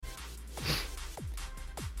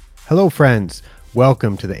Hello, friends.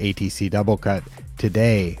 Welcome to the ATC Double Cut.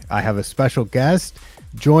 Today, I have a special guest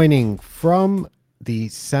joining from the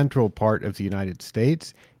central part of the United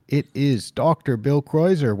States. It is Dr. Bill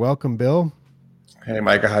Kreuser. Welcome, Bill. Hey,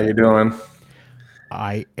 Micah, how you doing?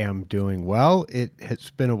 I am doing well. It has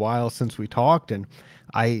been a while since we talked, and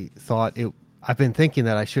I thought it. I've been thinking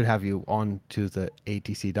that I should have you on to the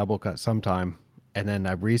ATC Double Cut sometime, and then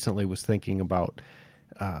I recently was thinking about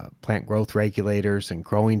plant growth regulators and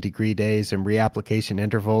growing degree days and reapplication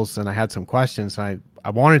intervals. And I had some questions. I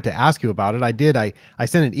wanted to ask you about it. I did. I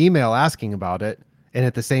sent an email asking about it. And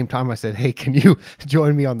at the same time, I said, hey, can you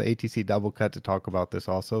join me on the ATC Double Cut to talk about this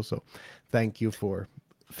also? So thank you for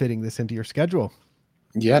fitting this into your schedule.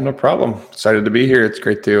 Yeah, no problem. Excited to be here. It's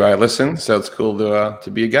great to listen. So it's cool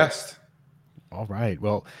to be a guest. All right.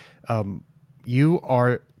 Well, you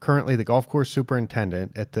are currently the golf course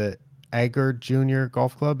superintendent at the Agger Junior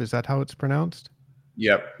Golf Club. Is that how it's pronounced?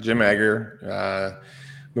 Yep, Jim Agger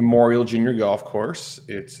Memorial Junior Golf Course.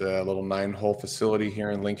 It's a little 9-hole facility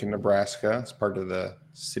here in Lincoln, Nebraska. It's part of the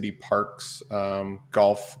city parks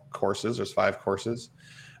golf courses. There's 5 courses,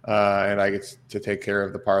 and I get to take care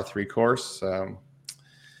of the par 3 course.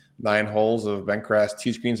 9 holes of bent grass,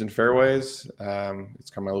 tee screens, and fairways. It's kind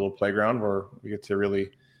of my little playground where we get to really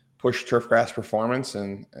push turfgrass performance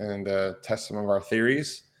and test some of our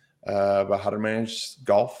theories about how to manage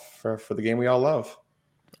golf for the game we all love.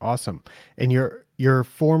 Awesome. And you're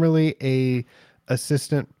formerly a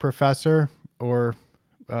assistant professor or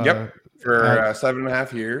Yep, for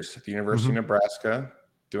 7.5 years at the University of Nebraska,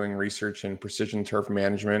 doing research in precision turf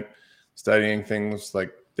management, studying things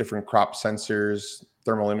like different crop sensors,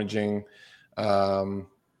 thermal imaging,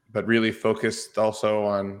 but really focused also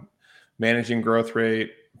on managing growth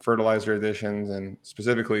rate, fertilizer additions, and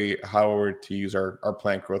specifically how we're to use our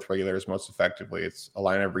plant growth regulators most effectively. It's a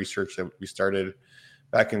line of research that we started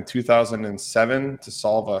back in 2007 to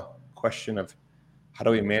solve a question of how do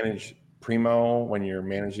we manage primo when you're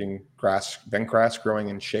managing bent grass growing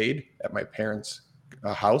in shade at my parents'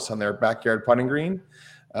 house on their backyard putting green.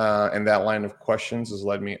 And that line of questions has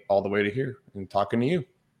led me all the way to here and talking to you.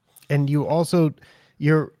 And you also,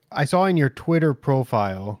 I saw in your Twitter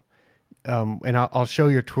profile, and I'll show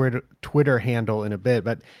your Twitter handle in a bit,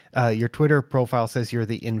 but your Twitter profile says you're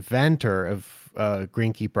the inventor of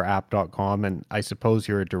greenkeeperapp.com, and I suppose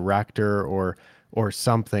you're a director or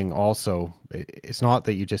something also. It's not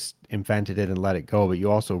that you just invented it and let it go, but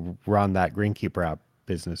you also run that Greenkeeper app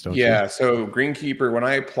business, don't you? Yeah, so Greenkeeper, when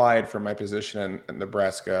I applied for my position in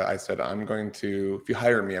Nebraska, I said, if you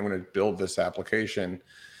hire me, I'm going to build this application.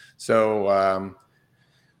 So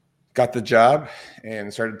got the job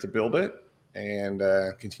and started to build it and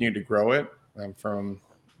continued to grow it from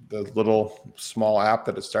the little small app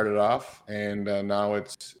that it started off. And now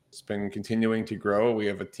it's been continuing to grow. We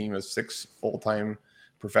have a team of 6 full-time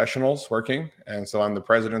professionals working. And so I'm the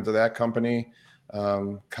president of that company,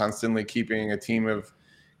 constantly keeping a team of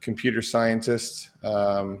computer scientists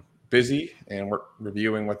busy and we're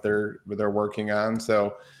reviewing what they're working on.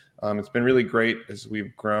 So it's been really great as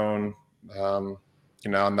we've grown.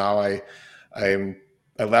 Now I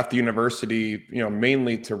left the university,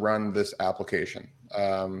 mainly to run this application.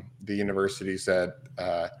 The university said,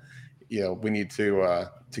 we need to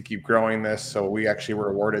keep growing this. So we actually were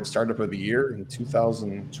awarded Startup of the Year in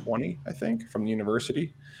 2020, I think, from the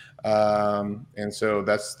university. And so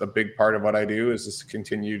that's a big part of what I do is just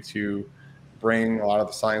continue to bring a lot of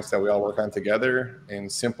the science that we all work on together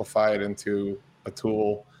and simplify it into a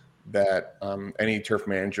tool that any turf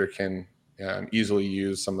manager can easily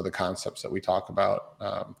use some of the concepts that we talk about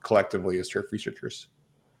collectively as turf researchers.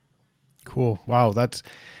 Cool. Wow. That's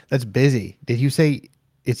busy. Did you say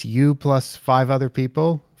it's you plus 5 other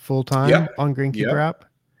people full time on Greenkeeper app?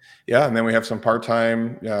 Yeah. And then we have some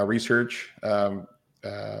part-time researchers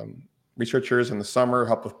in the summer,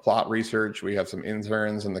 help with plot research. We have some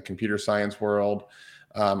interns in the computer science world.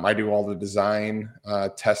 I do all the design,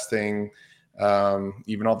 testing,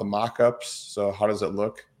 even all the mock-ups. So how does it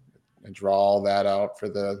look? I draw all that out for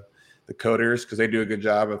the coders because they do a good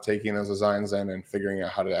job of taking those designs in and figuring out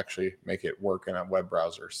how to actually make it work in a web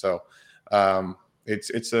browser. So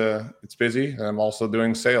it's busy, and I'm also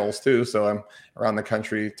doing sales too. So I'm around the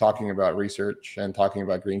country talking about research and talking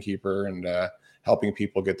about Greenkeeper and helping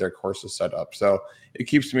people get their courses set up. So it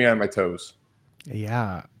keeps me on my toes.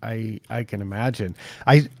 Yeah, I can imagine.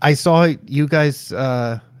 I saw you guys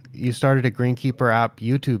you started a Greenkeeper app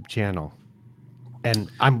YouTube channel.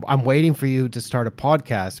 And I'm waiting for you to start a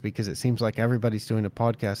podcast because it seems like everybody's doing a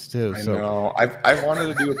podcast too. I know. I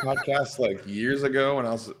wanted to do a podcast like years ago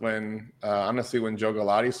when Joe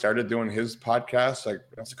Galati started doing his podcast. Like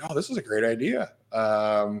I was like, oh, this is a great idea.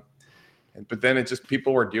 But then it just,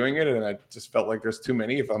 people were doing it, and I just felt like there's too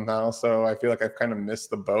many of them now. So I feel like I've kind of missed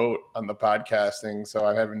the boat on the podcasting. So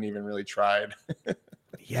I haven't even really tried.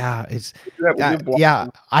 Yeah, it's We do blog. yeah.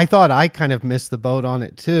 I thought I kind of missed the boat on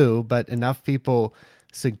it too, but enough people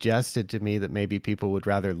suggested to me that maybe people would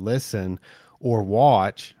rather listen or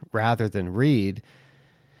watch rather than read.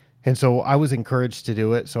 And so I was encouraged to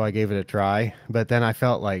do it, so I gave it a try. But then I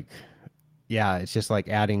felt like, yeah, it's just like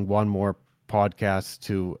adding one more podcast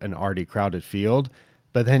to an already crowded field.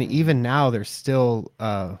 But then even now, there's still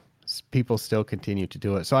people still continue to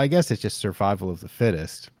do it. So I guess it's just survival of the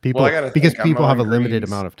fittest. Well, I People got to because think I'm people have mowing a limited greens,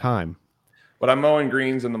 amount of time. but I'm mowing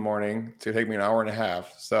greens in the morning to take me an hour and a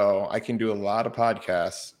half. So I can do a lot of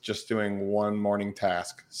podcasts just doing one morning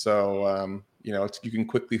task. So, you can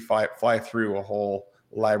quickly fly through a whole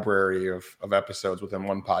library of episodes within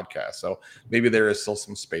one podcast. So maybe there is still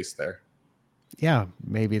some space there. Yeah,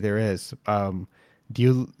 maybe there is. Do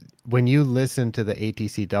you when you listen to the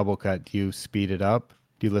ATC double cut, do you speed it up?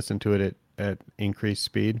 Do you listen to it at increased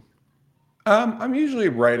speed? I'm usually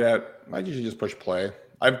I usually just push play.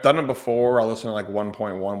 I've done it before. I'll listen to like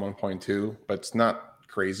 1.1, 1.2, but it's not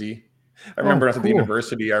crazy. I Oh, remember at the cool.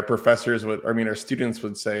 university, our students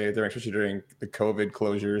would say, especially during the COVID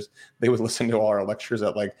closures, they would listen to all our lectures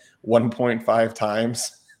at like 1.5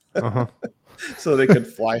 times Uh-huh. so they could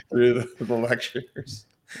fly through the lectures.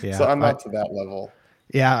 So Yeah. I'm not to that level.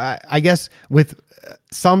 Yeah, I guess with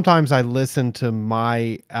sometimes I listen to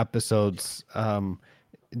my episodes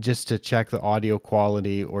just to check the audio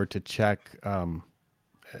quality or to check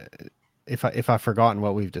if I've forgotten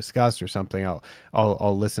what we've discussed or something.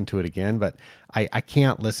 I'll listen to it again, but I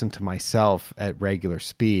can't listen to myself at regular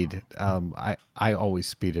speed. I always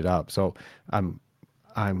speed it up, so I'm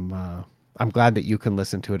I'm uh, I'm glad that you can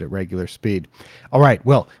listen to it at regular speed. All right.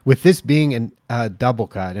 Well, with this being a double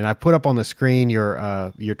cut, and I put up on the screen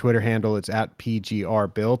your Twitter handle. It's at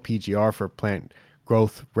PGR Bill, PGR for Plant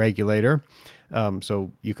Growth Regulator.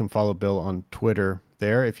 So you can follow Bill on Twitter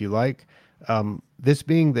there if you like. This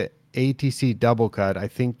being the ATC double cut, I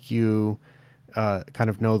think you kind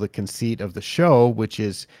of know the conceit of the show, which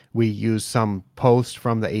is we use some post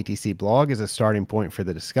from the ATC blog as a starting point for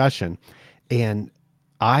the discussion. And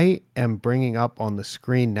I am bringing up on the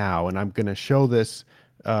screen now, and I'm going to show this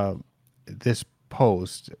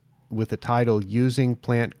post with the title "Using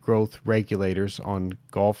Plant Growth Regulators on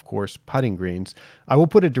Golf Course Putting Greens." I will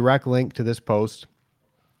put a direct link to this post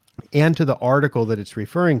and to the article that it's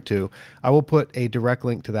referring to. I will put a direct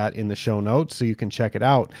link to that in the show notes so you can check it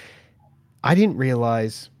out. I didn't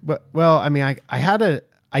realize, but well, I mean,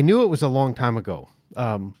 I knew it was a long time ago,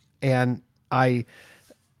 and I,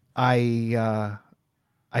 I, uh,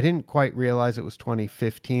 I didn't quite realize it was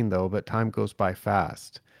 2015 though, but time goes by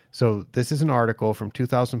fast. So this is an article from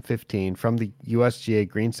 2015 from the USGA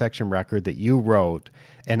Green Section Record that you wrote,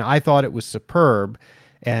 and I thought it was superb.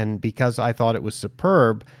 And because I thought it was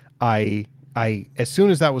superb, I as soon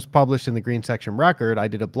as that was published in the Green Section Record, I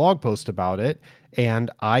did a blog post about it,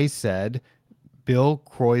 and I said Bill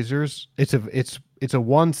Kreuser's. It's a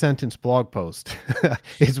one sentence blog post.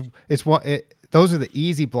 it's one. Those are the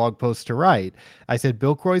easy blog posts to write. I said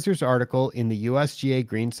Bill Kreuser's article in the USGA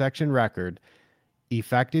Green Section Record,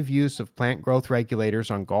 effective use of plant growth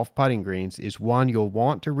regulators on golf putting greens, is one you'll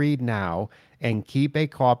want to read now and keep a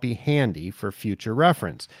copy handy for future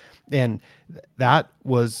reference. And that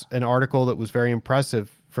was an article that was very impressive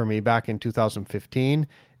for me back in 2015.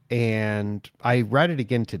 And I read it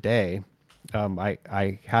again today.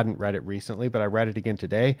 I hadn't read it recently, but I read it again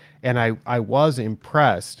today, and I was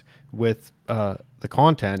impressed with the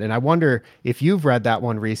content. And I wonder if you've read that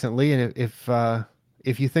one recently, and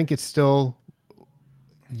if you think it's still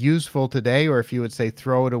useful today, or if you would say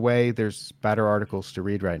throw it away. There's better articles to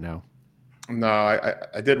read right now. No,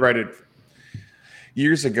 I did write it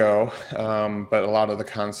years ago, but a lot of the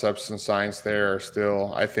concepts and science there are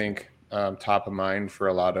still, I think, top of mind for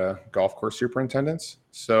a lot of golf course superintendents.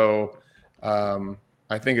 So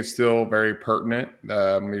I think it's still very pertinent.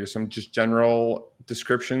 There's some just general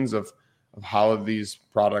descriptions of how these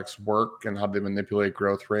products work and how they manipulate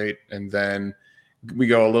growth rate. And then we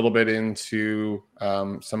go a little bit into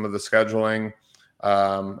some of the scheduling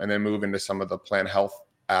and then move into some of the plant health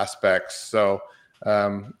aspects. So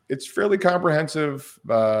it's fairly comprehensive,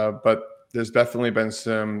 but there's definitely been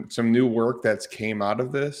some new work that's came out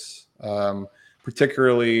of this,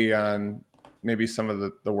 particularly on maybe some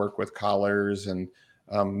of the work with collars and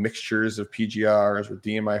mixtures of PGRs with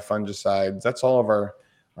DMI fungicides. That's all of our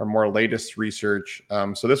more latest research.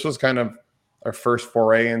 So this was kind of our first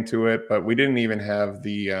foray into it, but we didn't even have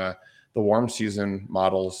the warm season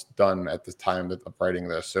models done at the time of writing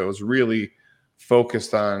this. So it was really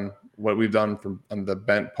focused on what we've done from on the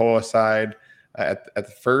bent POA side at the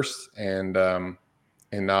first, and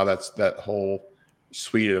now that whole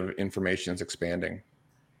suite of information is expanding.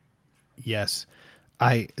 Yes.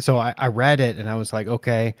 I read it and I was like,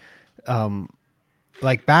 okay,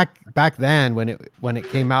 like back then when it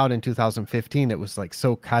came out in 2015, it was like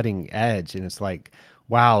so cutting edge, and it's like,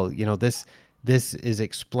 wow, this is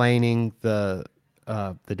explaining the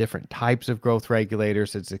different types of growth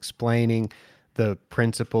regulators. It's explaining the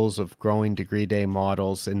principles of growing degree day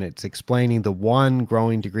models, and it's explaining the one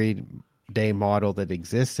growing degree day model that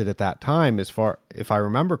existed at that time, as far if I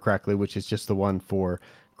remember correctly, which is just the one for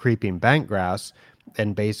creeping bentgrass,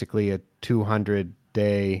 and basically a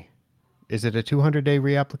 200-day, is it a 200-day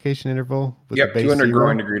reapplication interval with the Yep, base 200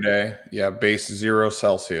 growing zero? degree day. Yeah, base 0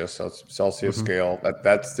 Celsius. So it's Celsius Hmm. scale.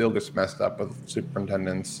 That still gets messed up with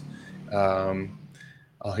superintendents. Um,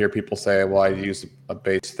 I'll hear people say, "Well, I use a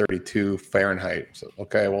base 32 Fahrenheit." So,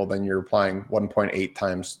 okay, well then you're applying 1.8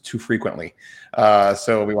 times too frequently.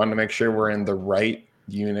 So we want to make sure we're in the right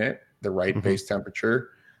unit, the right Hmm. base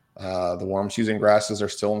temperature. The warmest using grasses are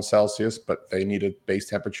still in Celsius, but they need a base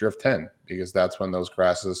temperature of 10 because that's when those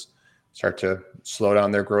grasses start to slow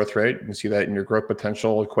down their growth rate. You can see that in your growth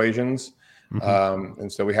potential equations. Hmm.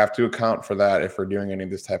 And so we have to account for that if we're doing any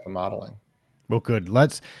of this type of modeling. Well, good.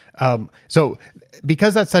 So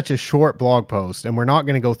because that's such a short blog post, and we're not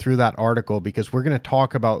going to go through that article because we're going to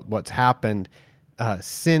talk about what's happened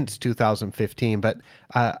since 2015. But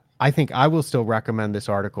I think I will still recommend this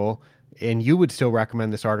article, and you would still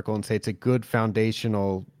recommend this article and say it's a good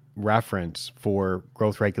foundational reference for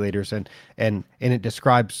growth regulators, and it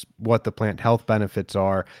describes what the plant health benefits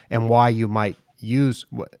are and why you might use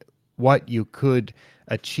what you could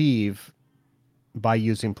achieve by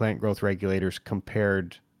using plant growth regulators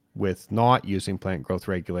compared with not using plant growth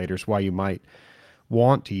regulators, why you might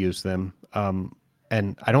want to use them.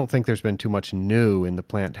 And I don't think there's been too much new in the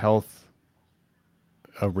plant health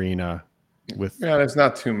arena with. Yeah, that's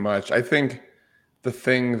not too much. I think the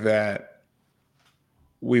thing that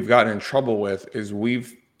we've gotten in trouble with is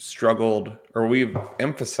we've struggled or we've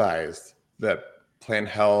emphasized that plant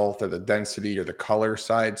health or the density or the color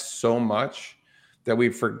side so much that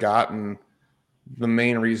we've forgotten the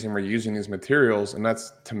main reason we're using these materials, and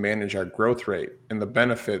that's to manage our growth rate and the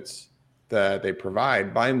benefits that they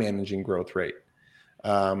provide by managing growth rate.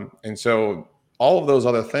 And so all of those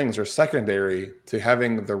other things are secondary to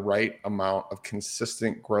having the right amount of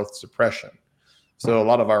consistent growth suppression. So a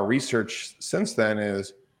lot of our research since then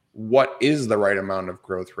is what is the right amount of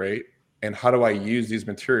growth rate and how do I use these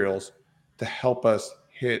materials to help us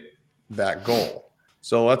hit that goal?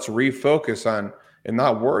 So let's refocus on and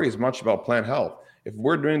not worry as much about plant health. If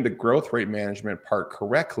we're doing the growth rate management part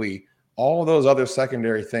correctly, all those other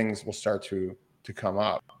secondary things will start to come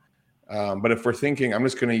up. But if we're thinking, I'm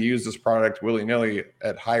just going to use this product willy nilly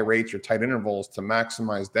at high rates or tight intervals to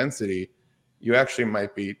maximize density, you actually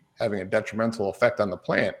might be having a detrimental effect on the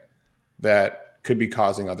plant that could be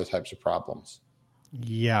causing other types of problems.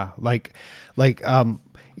 Yeah,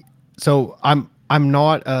 so I'm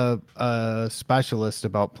not a specialist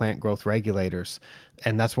about plant growth regulators,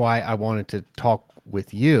 and that's why I wanted to talk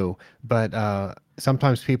with you. But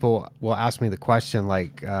sometimes people will ask me the question,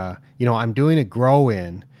 like, I'm doing a grow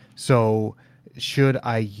in, so should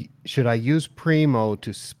I use Primo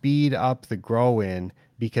to speed up the grow in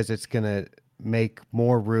because it's gonna make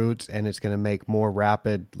more roots and it's gonna make more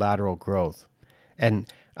rapid lateral growth?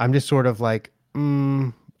 And I'm just sort of like,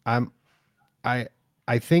 I'm I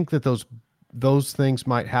I think that those things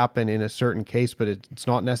might happen in a certain case, but it's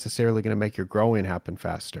not necessarily going to make your growing happen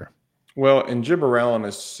faster. Well, and gibberellin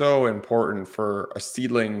is so important for a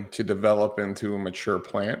seedling to develop into a mature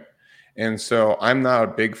plant. And so I'm not a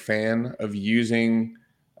big fan of using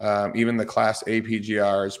even the class A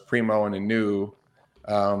PGRs, Primo and Anu,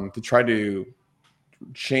 to try to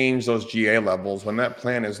change those GA levels when that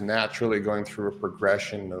plant is naturally going through a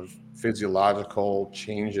progression of physiological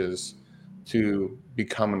changes to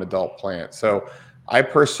become an adult plant. So I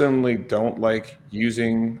personally don't like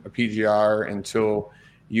using a PGR until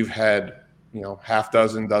you've had half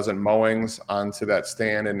dozen mowings onto that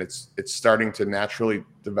stand and it's starting to naturally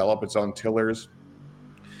develop its own tillers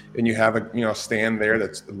and you have a stand there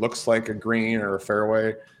that looks like a green or a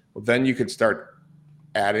fairway. Well, then you could start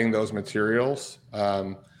adding those materials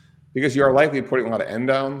because you are likely putting a lot of end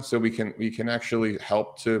down. So we can actually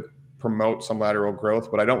help to promote some lateral growth,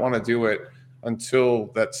 but I don't want to do it until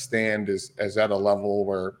that stand is at a level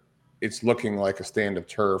where it's looking like a stand of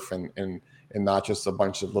turf and not just a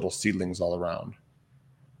bunch of little seedlings all around.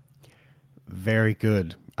 Very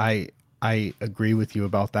good. I agree with you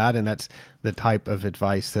about that, and that's the type of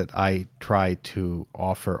advice that I try to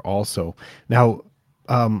offer also. Now,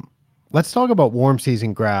 let's talk about warm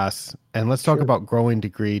season grass, and let's talk Sure. about growing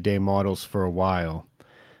degree day models for a while.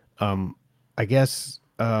 I guess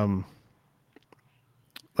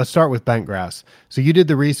let's start with bent grass. So you did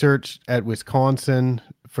the research at Wisconsin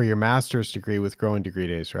for your master's degree with growing degree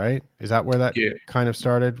days, right? Is that where that Yeah. kind of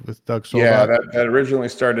started with Doug Yeah, Solbach? that originally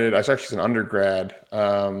started. I was actually an undergrad.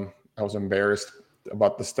 I was embarrassed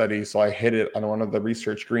about the study, so I hid it on one of the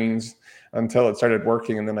research greens until it started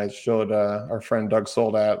working, and then I showed our friend Doug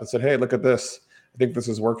Soldat. I said, "Hey, look at this! I think this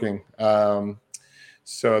is working."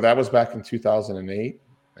 So that was back in 2008,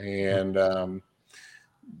 and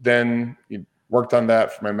then worked on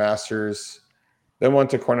that for my master's. Then went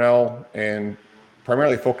to Cornell and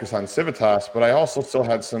primarily focused on Civitas, but I also still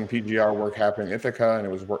had some PGR work happening in Ithaca,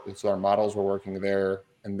 and so our models were working there.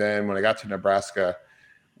 And then when I got to Nebraska,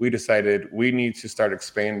 we decided we need to start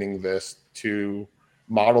expanding this to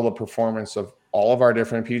model the performance of all of our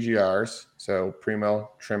different PGRs, so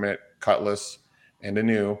Primo, Trimmet, Cutlass, and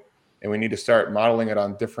Anu, and we need to start modeling it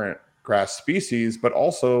on different grass species, but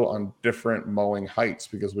also on different mowing heights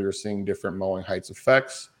because we were seeing different mowing heights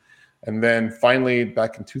effects. And then finally,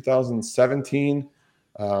 back in 2017,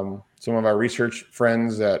 some of our research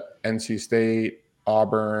friends at NC State,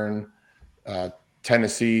 Auburn, uh,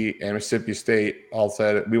 Tennessee, and Mississippi State all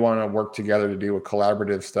said we want to work together to do a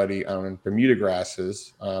collaborative study on Bermuda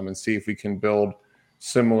grasses and see if we can build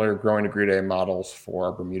similar growing degree day models for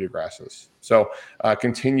our Bermuda grasses. So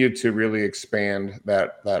continue to really expand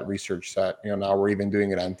that research set. Now we're even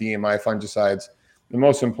doing it on DMI fungicides. And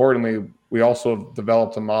most importantly, we also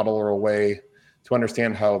developed a model or a way to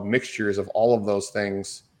understand how mixtures of all of those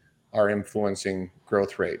things are influencing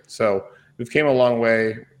growth rate. So we've came a long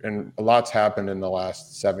way, and a lot's happened in the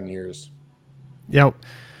last 7 years. You know,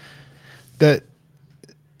 the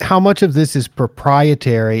how much of this is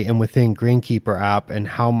proprietary and within Greenkeeper app, and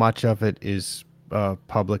how much of it is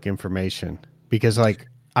public information? Because like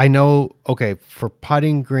I know, okay, for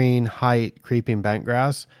putting green, height, creeping bent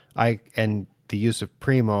grass, I and the use of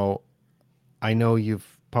Primo, I know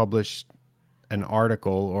you've published an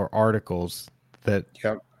article or articles that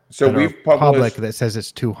Yep. So that are we've public published that says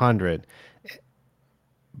it's 200,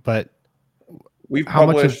 but we've how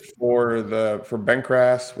much of published for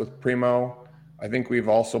Bentgrass with Primo. I think we've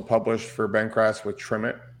also published for Bentgrass with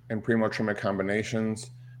Trimmet and Primo Trimmet combinations.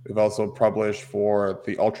 We've also published for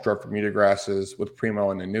the ultra dwarf Bermuda grasses with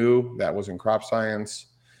Primo and the new. That was in Crop Science.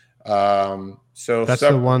 So that's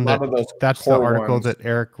the a one lot that of those that's the core article ones. that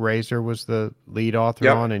Eric Razor was the lead author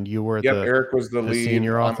Yep. on, and you were Yep, Eric was the the lead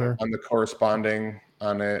senior author. on the corresponding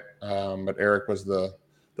on it, but Eric was the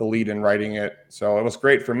lead in writing it. So it was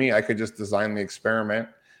great for me. I could just design the experiment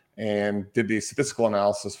and did the statistical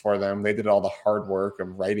analysis for them. They did all the hard work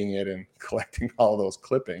of writing it and collecting all those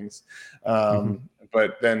clippings. Hmm.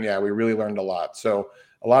 But then, yeah, we really learned a lot. So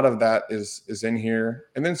a lot of that is in here.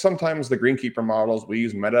 And then sometimes the Greenkeeper models, we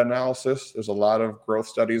use meta-analysis. There's a lot of growth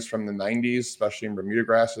studies from the 90s, especially in Bermuda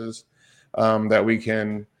grasses, that we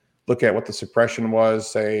can look at what the suppression was,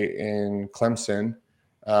 say, in Clemson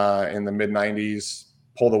in the mid 90s,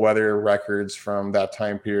 pull the weather records from that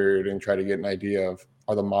time period and try to get an idea of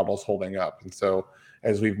are the models holding up. And so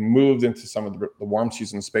as we've moved into some of the warm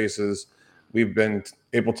season spaces, we've been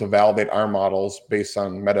able to validate our models based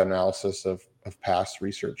on meta-analysis of past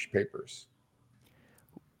research papers.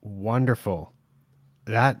 Wonderful.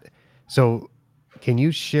 That so can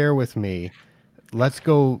you share with me, let's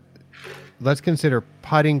go let's consider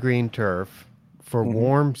putting green turf for Mm-hmm.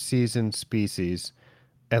 warm season species,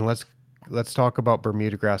 and let's talk about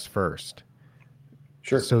Bermuda grass first.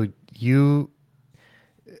 Sure. So you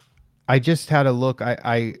I just had a look.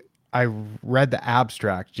 I read the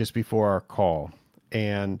abstract just before our call,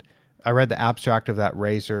 and I read the abstract of that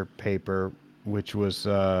Razor paper, which was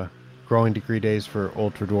growing degree days for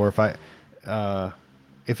ultra dwarf.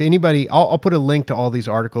 If anybody, I'll put a link to all these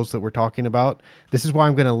articles that we're talking about. This is why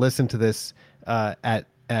I'm going to listen to this at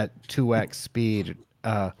 2x speed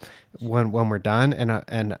when we're done,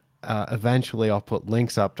 and eventually I'll put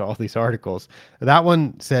links up to all these articles. That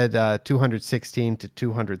one said 216 to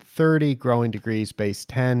 230 growing degrees, base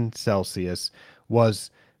 10 Celsius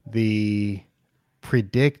was the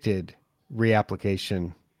predicted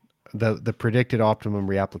reapplication, the predicted optimum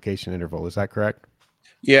reapplication interval. Is that correct?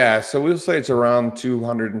 Yeah, so we'll say it's around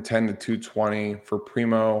 210 to 220 for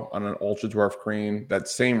Primo on an ultra dwarf green. That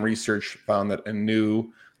same research found that a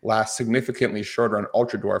new lasts significantly shorter on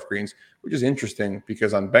ultra dwarf greens, which is interesting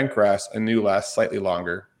because on bentgrass, a new lasts slightly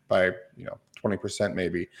longer by 20%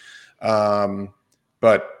 maybe. Um,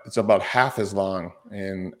 but it's about half as long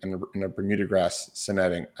in a Bermuda grass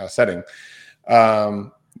setting.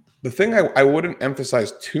 Um, the thing I wouldn't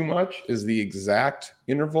emphasize too much is the exact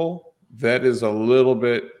interval. That is a little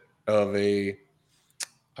bit of a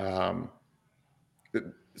um,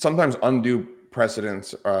 sometimes undue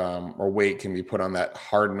precedence or weight can be put on that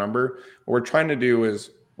hard number. What we're trying to do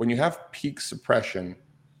is when you have peak suppression,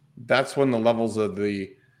 that's when the levels of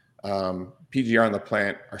the PGR in the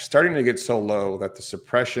plant are starting to get so low that the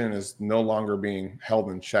suppression is no longer being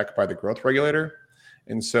held in check by the growth regulator.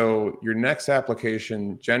 And so your next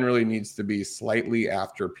application generally needs to be slightly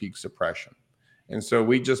after peak suppression. And so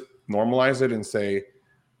we just normalize it and say,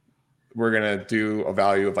 we're going to do a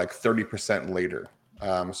value of like 30% later.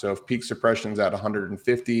 So if peak suppression is at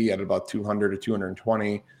 150 at about 200 to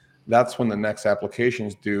 220, that's when the next application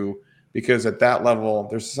is due, because at that level,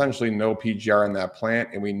 there's essentially no PGR in that plant,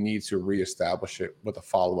 and we need to reestablish it with a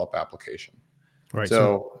follow-up application. Right. So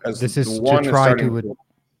So as this the is to one is try starting to to,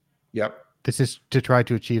 yep, this is to try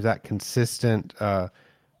to achieve that consistent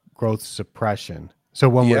growth suppression.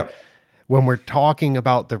 So yep, when we're talking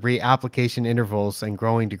about the reapplication intervals and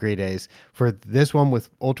growing degree days for this one with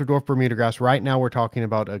ultra dwarf Bermuda grass, right now we're talking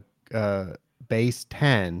about a base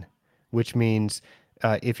 10, which means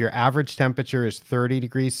if your average temperature is 30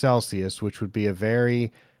 degrees Celsius, which would be a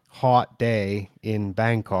very hot day in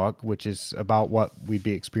Bangkok, which is about what we'd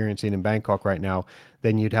be experiencing in Bangkok right now,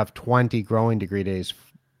 then you'd have 20 growing degree days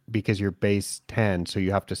because you're base 10. So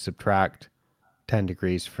you have to subtract 10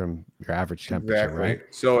 degrees from your average temperature, exactly. right?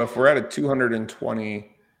 So if we're at a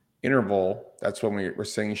 220 interval, that's when we're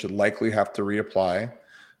saying you should likely have to reapply.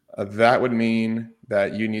 That would mean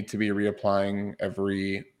that you need to be reapplying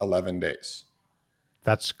every 11 days.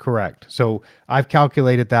 That's correct. So I've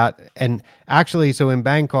calculated that. And actually, so in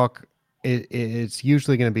Bangkok, it's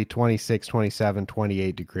usually going to be 26, 27,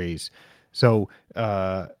 28 degrees. So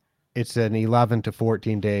it's an 11 to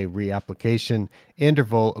 14 day reapplication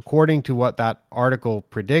interval, according to what that article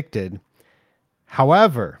predicted.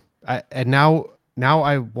 However, and now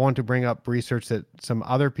I want to bring up research that some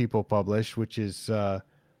other people published, which is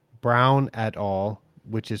Brown et al.,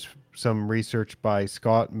 which is some research by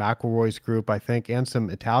Scott McElroy's group, I think, and some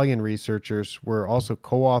Italian researchers were also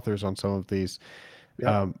co-authors on some of these,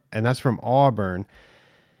 Yep. and that's from Auburn.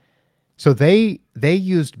 So they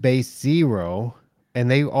used base zero, and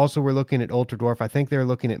they also were looking at ultra dwarf. I think they were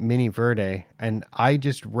looking at mini verde, and I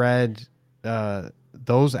just read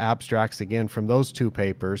those abstracts again from those two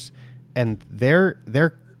papers, and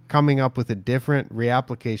they're coming up with a different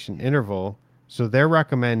reapplication interval. So they're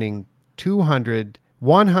recommending 200,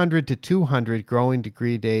 100 to 200 growing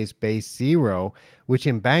degree days base zero, which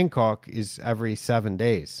in Bangkok is every 7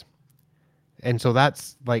 days. And so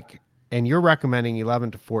that's like, and you're recommending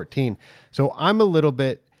 11 to 14. So I'm a little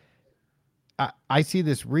bit, I see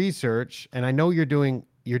this research, and I know you're doing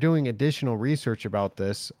additional research about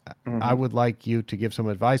this. I Mm-hmm. would like you to give some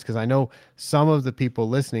advice because I know some of the people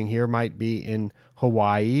listening here might be in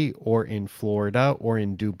Hawaii or in Florida or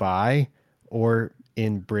in Dubai or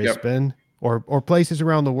in Yep. Brisbane or places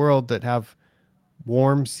around the world that have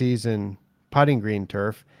warm season putting green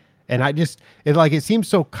turf. And it seems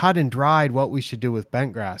so cut and dried what we should do with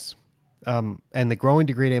bent grass. And the growing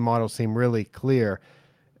degree day models seem really clear.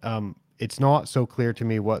 It's not so clear to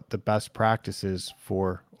me what the best practice is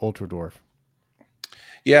for ultra dwarf.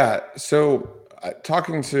 Yeah. So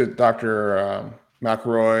talking to Dr.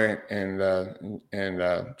 McElroy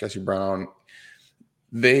and Jesse Brown,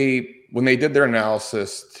 they when they did their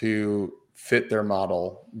analysis to fit their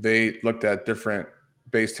model, they looked at different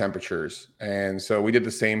base temperatures, and so we did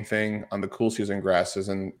the same thing on the cool season grasses.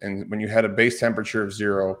 And when you had a base temperature of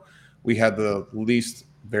 0, we had the least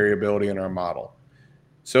variability in our model.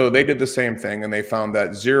 So they did the same thing, and they found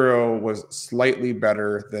that 0 was slightly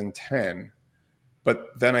better than 10.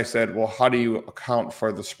 But then I said, well, how do you account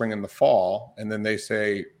for the spring and the fall? And then they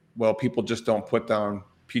say, well, people just don't put down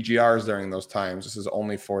PGRs during those times. This is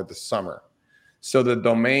only for the summer. So the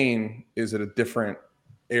domain is at a different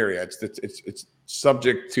area. It's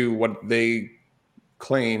subject to what they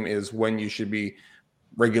claim is when you should be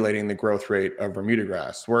regulating the growth rate of Bermuda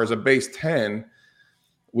grass. Whereas a base 10,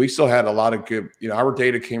 we still had a lot of good, our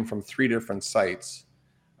data came from 3 different sites.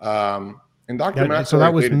 And Dr. So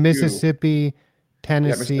that McElroy's was data too. Mississippi, Yeah,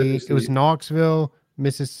 Tennessee. It was Mississippi. Knoxville,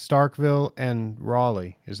 Mrs. Starkville, and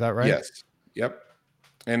Raleigh. Is that right? Yes. Yep.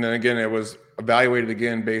 And then again, it was evaluated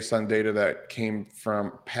again based on data that came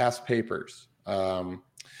from past papers.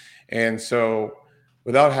 And so,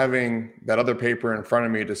 without having that other paper in front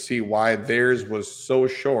of me to see why theirs was so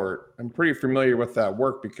short, I'm pretty familiar with that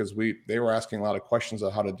work because they were asking a lot of questions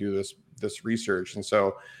on how to do this research. And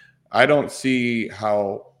so, I don't see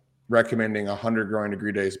how recommending 100 growing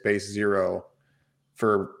degree days base zero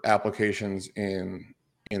for applications in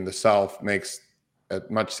the South makes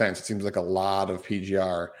much sense. It seems like a lot of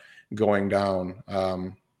PGR going down.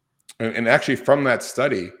 And actually, from that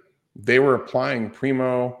study, they were applying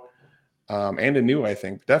Primo and a new, I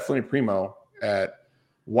think, definitely Primo at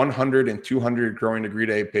 100 and 200 growing degree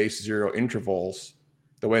day base zero intervals,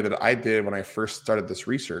 the way that I did when I first started this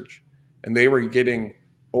research. And they were getting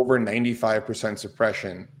over 95%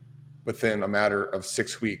 suppression within a matter of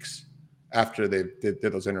 6 weeks after they did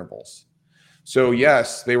those intervals. So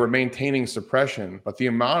yes, they were maintaining suppression, but the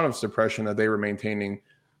amount of suppression that they were maintaining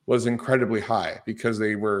was incredibly high because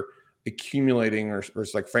they were accumulating, or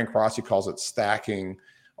like Frank Rossi calls it, stacking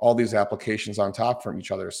all these applications on top from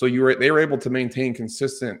each other. So they were able to maintain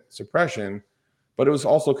consistent suppression, but it was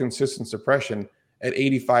also consistent suppression at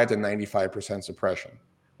 85 to 95% suppression,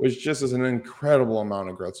 which just is an incredible amount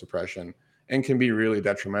of growth suppression and can be really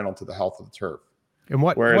detrimental to the health of the turf. And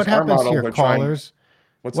what Whereas our happens to model, your we're trying. collars?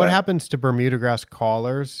 What's What that? happens to Bermuda grass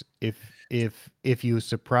collars if you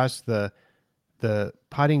suppress the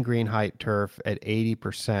putting green height turf at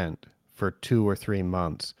 80% for 2 or 3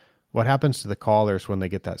 months? What happens to the collars when they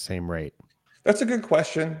get that same rate? That's a good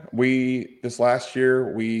question. This last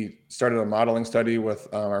year, we started a modeling study with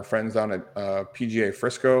our friends down at PGA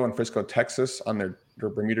Frisco in Frisco, Texas, on their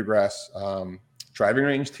Bermuda grass driving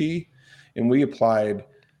range tee. And we applied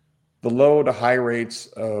the low to high rates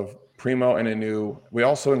of Primo and Anu. We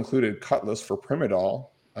also included Cutlass for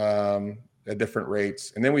Primadol at different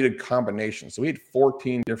rates. And then we did combinations. So we had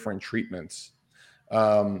 14 different treatments.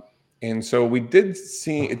 And so it did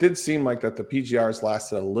seem like that the PGRs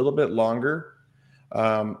lasted a little bit longer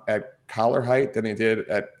at collar height than they did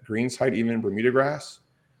at greens height, even in Bermuda grass.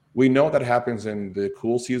 We know that happens in the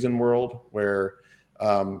cool season world where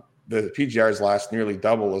the PGRs last nearly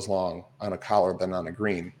double as long on a collar than on a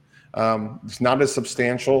green. It's not as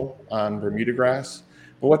substantial on Bermuda grass,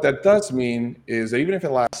 but what that does mean is that even if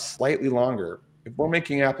it lasts slightly longer, if we're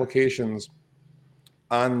making applications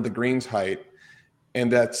on the greens height and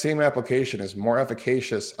that same application is more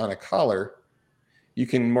efficacious on a collar, you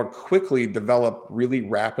can more quickly develop really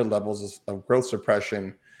rapid levels of growth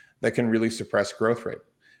suppression that can really suppress growth rate.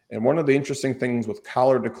 And one of the interesting things with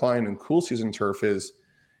collar decline and cool season turf is,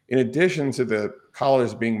 in addition to the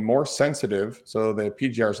collars being more sensitive, so the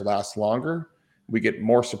PGRs last longer, we get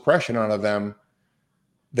more suppression out of them,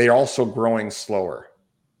 they're also growing slower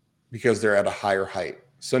because they're at a higher height.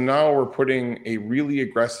 So now we're putting a really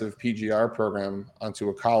aggressive PGR program onto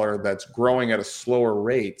a collar that's growing at a slower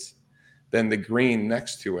rate than the green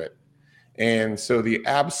next to it. And so the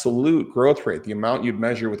absolute growth rate, the amount you'd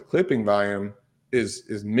measure with clipping volume, is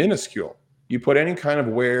minuscule. You put any kind of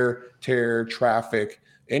wear, tear, traffic,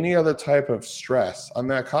 any other type of stress on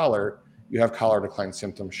that collar, you have collar decline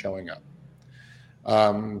symptoms showing up.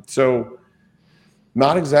 So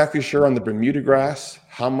not exactly sure on the Bermuda grass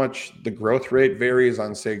how much the growth rate varies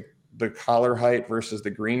on, say, the collar height versus the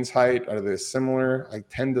greens height. Are they similar? I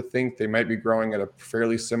tend to think they might be growing at a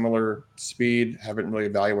fairly similar speed. Haven't really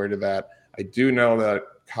evaluated that. I do know that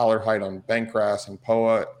collar height on bank grass and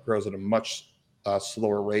POA grows at a much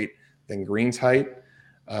slower rate than greens height.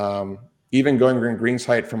 Even going greens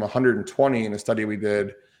height from 120 in a study we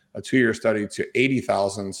did, a 2-year study, to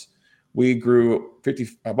 80,000s, we grew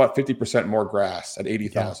about 50% more grass at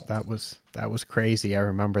 80,000. Yeah, that was crazy. I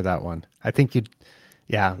remember that one. I think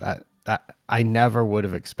that I never would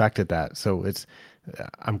have expected that. So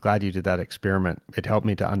I'm glad you did that experiment. It helped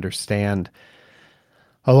me to understand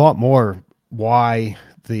a lot more why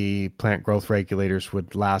the plant growth regulators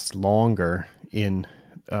would last longer in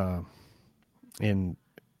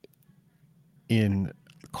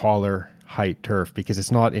collar height turf, because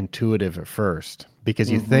it's not intuitive at first, because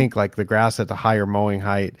you think like the grass at the higher mowing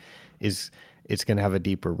height it's going to have a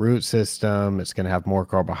deeper root system, it's going to have more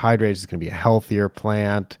carbohydrates, it's going to be a healthier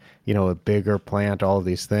plant, a bigger plant, all of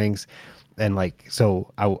these things. And like,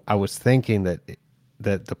 so I was thinking that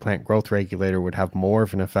the plant growth regulator would have more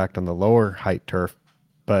of an effect on the lower height turf,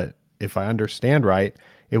 but if I understand right,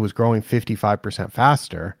 it was growing 55%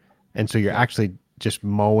 faster, and so you're actually just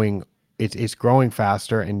mowing. It's growing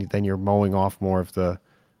faster, and then you're mowing off more of the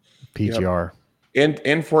PGR. Yep.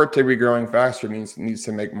 And for it to be growing faster needs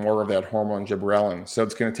to make more of that hormone gibberellin. So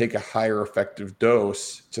it's going to take a higher effective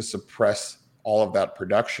dose to suppress all of that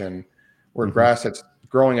production. Where grass that's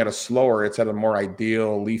growing at a slower, it's at a more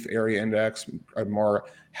ideal leaf area index, a more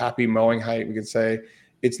happy mowing height, we could say.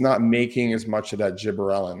 It's not making as much of that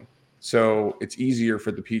gibberellin. So it's easier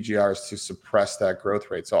for the PGRs to suppress that growth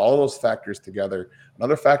rate. So all those factors together.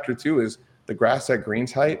 Another factor too is the grass at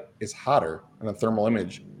greens height is hotter in a thermal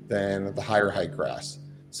image than the higher height grass.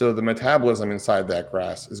 So the metabolism inside that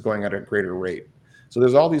grass is going at a greater rate. So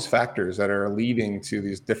there's all these factors that are leading to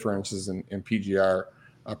these differences in PGR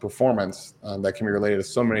performance that can be related to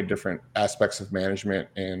so many different aspects of management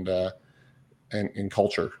and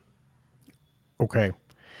culture. Okay.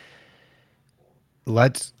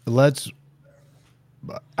 Let's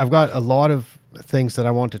I've got a lot of things that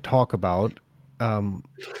I want to talk about, um,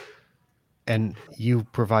 and you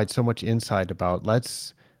provide so much insight about.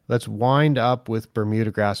 Let's wind up with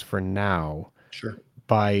Bermuda grass for now Sure.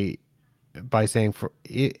 by saying,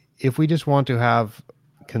 if we just want to have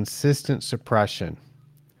consistent suppression,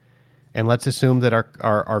 and let's assume that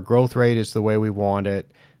our growth rate is the way we want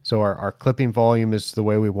it, so our clipping volume is the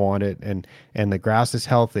way we want it, and the grass is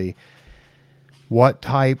healthy. What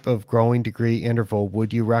type of growing degree interval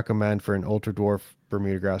would you recommend for an ultra dwarf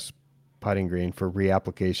Bermuda grass putting green for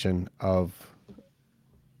reapplication of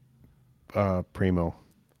Primo?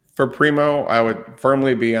 For Primo, I would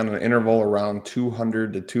firmly be on an interval around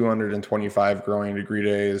 200 to 225 growing degree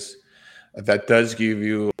days. That does give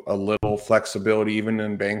you a little flexibility, even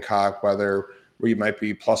in Bangkok weather, where you might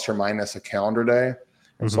be plus or minus a calendar day.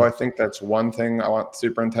 And so Mm-hmm. I think that's one thing I want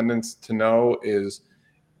superintendents to know is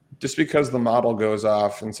just because the model goes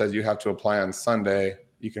off and says you have to apply on Sunday,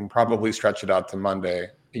 you can probably stretch it out to Monday.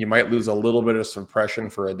 You might lose a little bit of suppression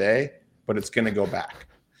for a day, but it's going to go back.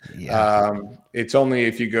 Yeah. It's only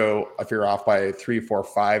if you're off by 3, 4,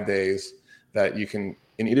 5 days that you can,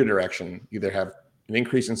 in either direction, either have an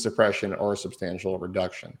increase in suppression or a substantial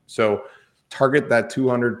reduction. So target that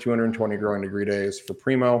 200, 220 growing degree days for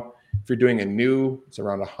Primo. If you're doing a new, it's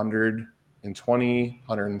around 120,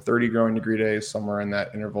 130 growing degree days, somewhere in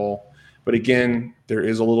that interval. But again, there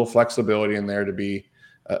is a little flexibility in there to be,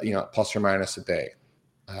 plus or minus a day.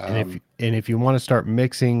 And if you want to start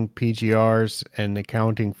mixing PGRs and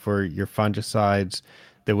accounting for your fungicides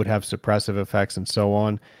that would have suppressive effects and so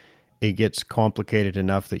on, it gets complicated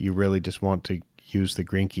enough that you really just want to use the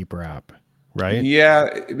Greenkeeper app, right? Yeah,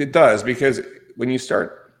 it does, because when you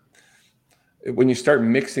start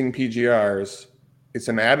mixing PGRs, it's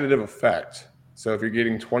an additive effect. So if you're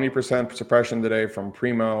getting 20% suppression today from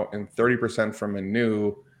Primo and 30% from a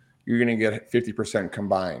new, you're going to get 50%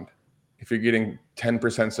 combined. If you're getting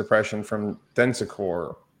 10% suppression from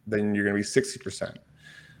Densicor, then you're going to be 60%.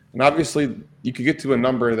 And obviously, you could get to a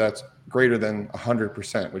number that's greater than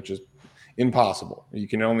 100%, which is impossible. You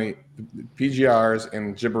can only PGRs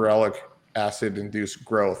and gibberellic acid-induced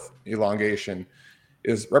growth elongation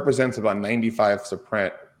represents about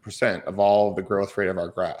 95% of all the growth rate of our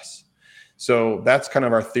grass. So that's kind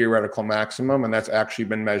of our theoretical maximum, and that's actually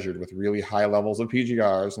been measured with really high levels of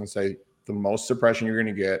PGRs, and say the most suppression you're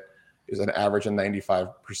going to get is an average of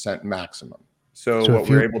 95% maximum. So So what if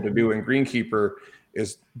we're you able to do in Greenkeeper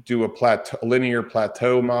is do a linear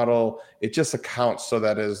plateau model. It just accounts so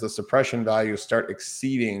that as the suppression values start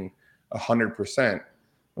exceeding 100%,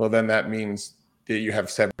 well, then that means that you have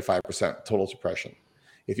 75% total suppression.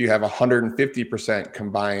 If you have 150%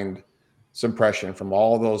 combined suppression from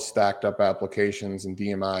all those stacked up applications and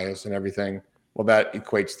DMIs and everything, well, that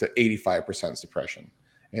equates to 85% suppression.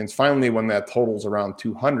 And finally, when that totals around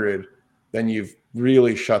 200, then you've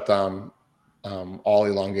really shut down all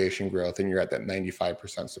elongation growth, and you're at that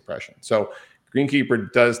 95% suppression. So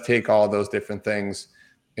Greenkeeper does take all those different things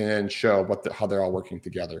and show how they're all working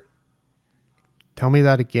together. tell me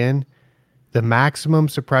that again, the maximum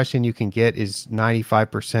suppression you can get is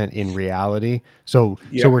 95% in reality. So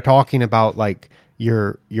Yep. we're talking about like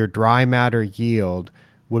your dry matter yield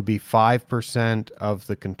would be 5% of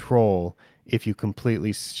the control if you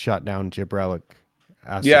completely shut down gibberellic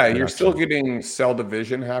acid Yeah, you're still production. getting cell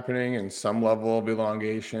division happening and some level of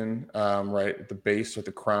elongation, right at the base or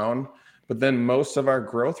the crown. But then most of our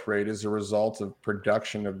growth rate is a result of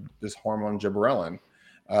production of this hormone gibberellin.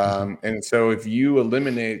 Mm-hmm. And so if you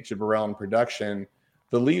eliminate gibberellin production,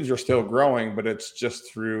 the leaves are still growing, but it's just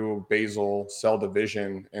through basal cell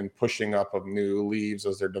division and pushing up of new leaves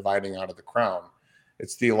as they're dividing out of the crown.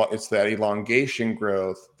 It's that elongation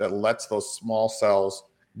growth that lets those small cells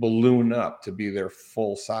balloon up to be their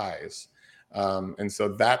full size. And so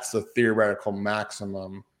that's the theoretical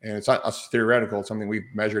maximum. And it's not us theoretical, it's something we've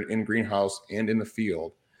measured in greenhouse and in the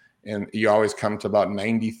field. And you always come to about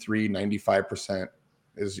 93, 95%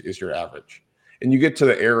 is your average. And you get to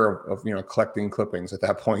the era of collecting clippings at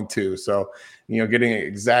that point too. So, getting it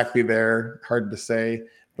exactly there, hard to say, Do you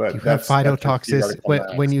but have that's your phytotoxicity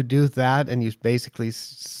theoretical when max. you do that and you basically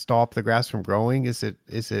stop the grass from growing? Is it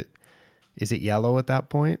yellow at that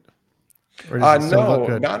point, or does it still look No,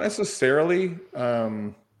 good? not necessarily.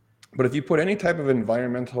 But if you put any type of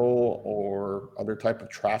environmental or other type of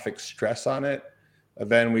traffic stress on it,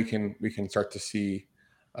 then we can start to see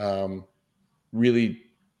um, really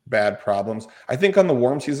bad problems. I think on the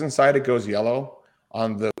warm season side, it goes yellow.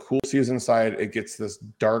 On the cool season side, it gets this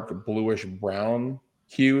dark bluish brown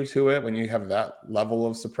hue to it when you have that level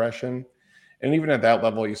of suppression. And even at that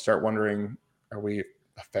level, you start wondering, are we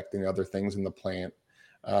affecting other things in the plant?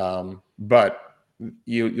 But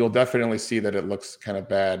you'll definitely see that it looks kind of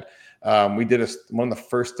bad. We did one of the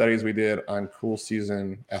first studies we did on cool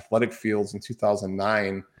season athletic fields in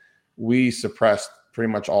 2009. We suppressed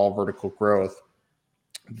pretty much all vertical growth.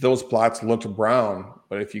 Those plots looked brown,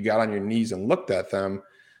 but if you got on your knees and looked at them,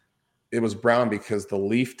 it was brown because the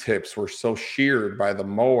leaf tips were so sheared by the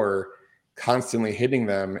mower constantly hitting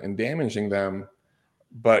them and damaging them,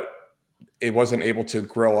 but it wasn't able to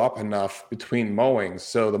grow up enough between mowings.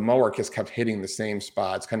 So the mower just kept hitting the same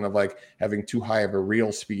spots, kind of like having too high of a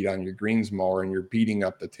reel speed on your greens mower and you're beating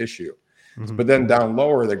up the tissue. Mm-hmm. But then down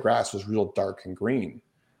lower, the grass was real dark and green.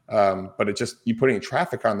 But it just, you putting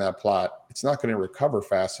traffic on that plot, it's not going to recover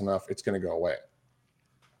fast enough. It's going to go away.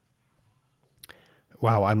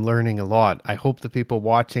 Wow, I'm learning a lot. I hope the people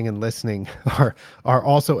watching and listening are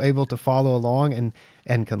also able to follow along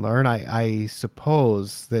and can learn. I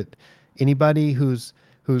suppose that anybody who's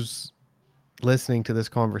listening to this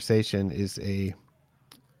conversation is a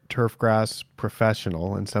turfgrass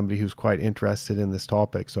professional and somebody who's quite interested in this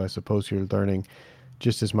topic. So I suppose you're learning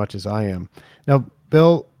just as much as I am. Now,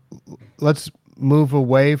 Bill, let's move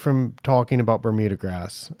away from talking about Bermuda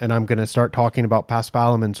grass, and I'm going to start talking about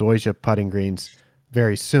paspalum and zoysia putting greens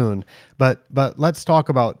very soon. But let's talk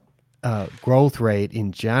about growth rate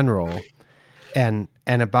in general, and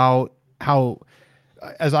about how,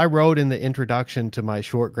 as I wrote in the introduction to my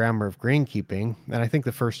short grammar of greenkeeping, and I think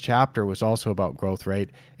the first chapter was also about growth rate.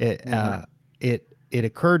 It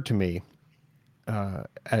occurred to me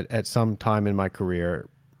at some time in my career.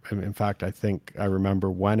 In fact, I think I remember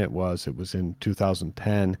when it was. It was in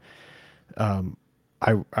 2010.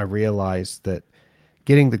 I realized that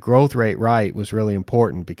getting the growth rate right was really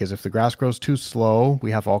important, because if the grass grows too slow, we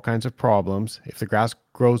have all kinds of problems. If the grass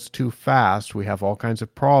grows too fast, we have all kinds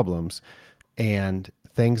of problems. And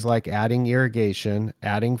things like adding irrigation,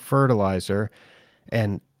 adding fertilizer,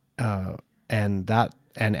 and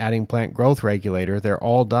adding plant growth regulator, they're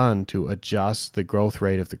all done to adjust the growth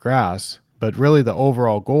rate of the grass. But really, the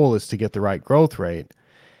overall goal is to get the right growth rate.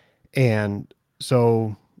 And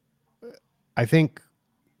so I think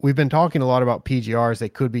we've been talking a lot about PGRs. They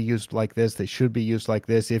could be used like this. They should be used like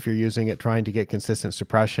this. If you're using it trying to get consistent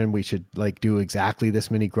suppression, we should like do exactly this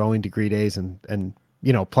many growing degree days and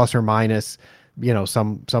plus or minus,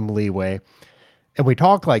 some leeway. And we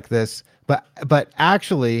talk like this, but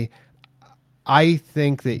actually I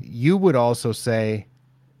think that you would also say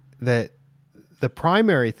that the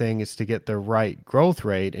primary thing is to get the right growth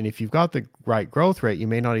rate. And if you've got the right growth rate, you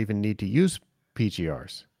may not even need to use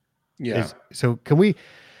PGRs. Yeah. So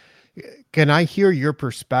can I hear your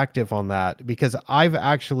perspective on that? Because I've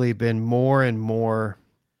actually been more and more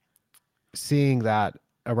seeing that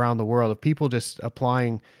around the world, of people just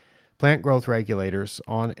applying plant growth regulators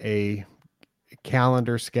on a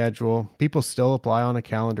calendar schedule. People still apply on a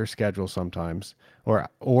calendar schedule sometimes,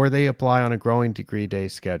 or they apply on a growing degree day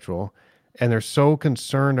schedule. And they're so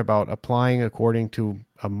concerned about applying according to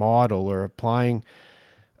a model or applying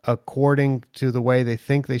according to the way they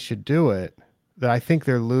think they should do it, that I think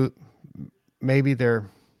maybe they're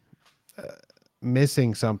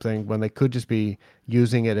missing something when they could just be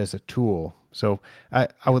using it as a tool. So I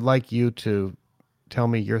would like you to tell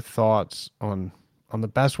me your thoughts on the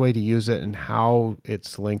best way to use it and how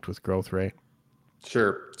it's linked with growth rate.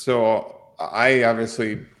 Sure. So I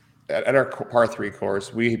obviously, at our par three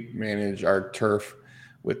course, we manage our turf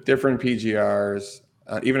with different PGRs,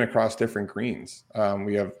 even across different greens.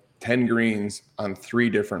 We have 10 greens on 3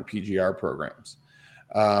 different PGR programs.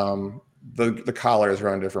 The collars are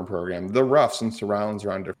on different programs. The roughs and surrounds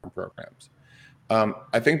are on different programs.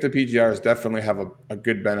 I think the PGRs definitely have a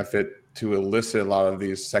good benefit to elicit a lot of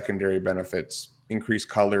these secondary benefits: increased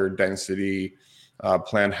color, density,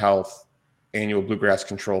 plant health, annual bluegrass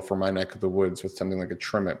control for my neck of the woods with something like a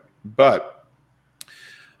Trim-It. But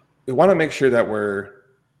we want to make sure that we're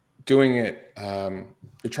doing it.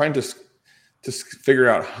 We're trying to figure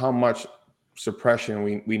out how much suppression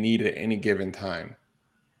we need at any given time.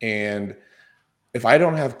 And if I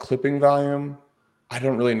don't have clipping volume, I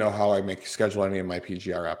don't really know how I schedule any of my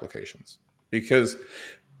PGR applications, because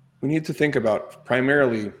we need to think about,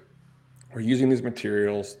 primarily, we're using these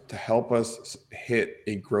materials to help us hit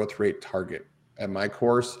a growth rate target. At my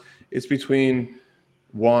course, it's between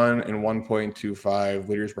 1 and 1.25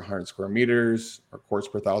 liters per 100 square meters, or quarts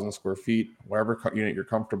per 1,000 square feet, whatever unit you're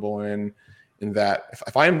comfortable in. in that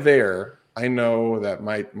if I'm there, I know that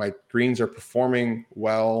my greens are performing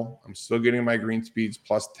well. I'm still getting my green speeds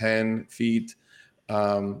plus 10 feet,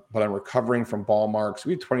 but I'm recovering from ball marks.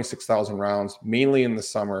 We had 26,000 rounds, mainly in the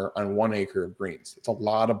summer, on 1 acre of greens. It's a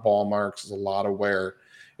lot of ball marks. It's a lot of wear.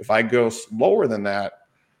 If I go slower than that,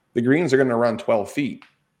 the greens are going to run 12 feet.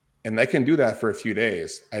 And I can do that for a few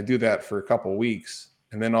days. I do that for a couple of weeks.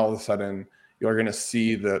 And then all of a sudden, you're going to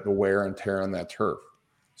see the wear and tear on that turf.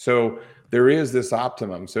 So there is this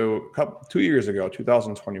optimum. So 2 years ago,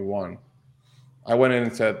 2021, I went in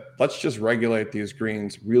and said, let's just regulate these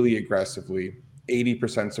greens really aggressively,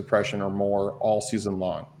 80% suppression or more all season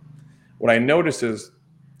long. What I noticed is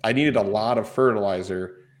I needed a lot of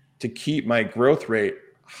fertilizer to keep my growth rate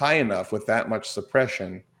high enough with that much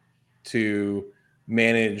suppression to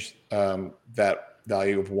manage that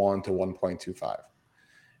value of 1 to 1.25.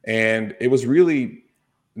 And it was really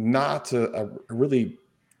not a really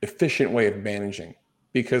efficient way of managing,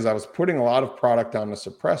 because I was putting a lot of product down to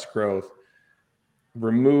suppress growth,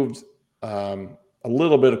 removed a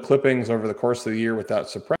little bit of clippings over the course of the year with that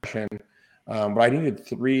suppression, but I needed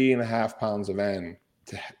 3.5 pounds of N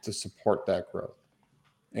to support that growth.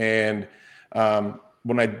 And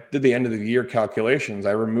when I did the end of the year calculations,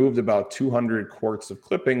 I removed about 200 quarts of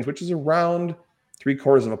clippings, which is around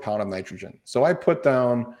 3/4 of a pound of nitrogen. So I put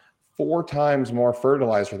down 4 times more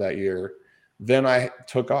fertilizer that year than I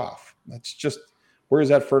took off. That's just, where is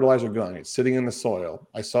that fertilizer going? It's sitting in the soil.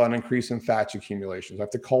 I saw an increase in thatch accumulations. I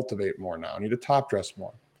have to cultivate more now. I need to top dress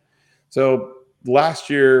more. So last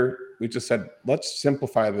year, we just said, let's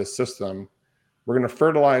simplify this system. We're going to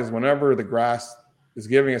fertilize whenever the grass is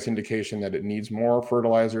giving us indication that it needs more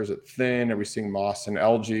fertilizer. Is it thin? Are we seeing moss and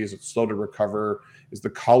algae? Is it slow to recover? Is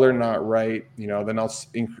the color not right? Then I'll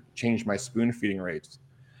change my spoon feeding rates.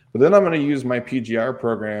 But then I'm going to use my PGR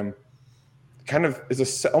program kind of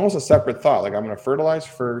as almost a separate thought. Like, I'm going to fertilize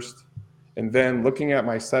first, and then looking at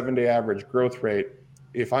my 7-day average growth rate,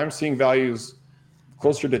 if I'm seeing values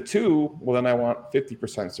closer to 2, well, then I want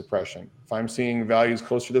 50% suppression. If I'm seeing values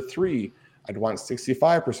closer to 3, I'd want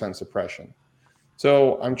 65% suppression.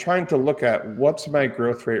 So I'm trying to look at what's my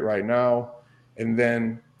growth rate right now, and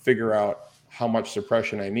then figure out how much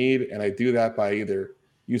suppression I need. And I do that by either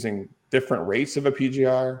using different rates of a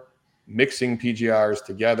PGR, mixing PGRs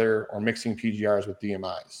together, or mixing PGRs with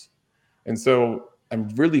DMIs. And so I'm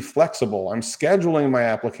really flexible. I'm scheduling my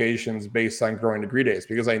applications based on growing degree days,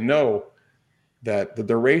 because I know that the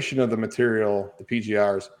duration of the material, the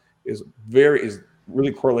PGRs, is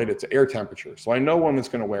really correlated to air temperature. So I know when it's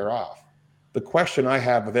going to wear off. The question I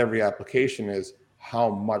have with every application is, how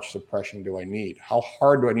much suppression do I need? How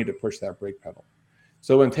hard do I need to push that brake pedal?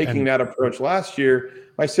 So in taking that approach last year,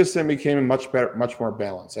 my system became much better, much more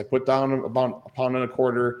balanced. I put down about 1.25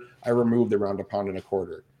 pounds. I removed around 1.25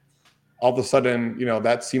 pounds. All of a sudden,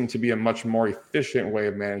 that seemed to be a much more efficient way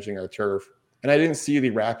of managing our turf. And I didn't see the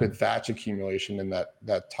rapid thatch accumulation in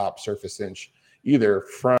that top surface inch either,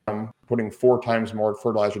 from putting 4 times more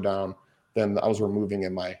fertilizer down than I was removing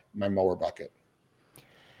in my mower bucket.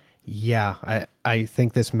 Yeah, I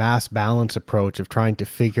think this mass balance approach of trying to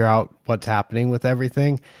figure out what's happening with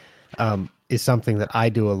everything is something that I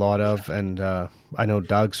do a lot of. And I know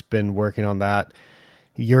Doug's been working on that.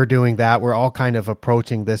 You're doing that. We're all kind of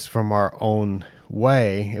approaching this from our own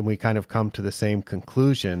way, and we kind of come to the same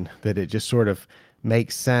conclusion that it just sort of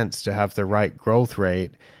makes sense to have the right growth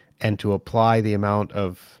rate and to apply the amount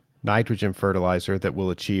of nitrogen fertilizer that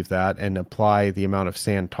will achieve that, and apply the amount of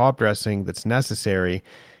sand top dressing that's necessary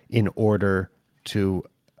in order to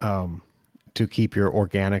keep your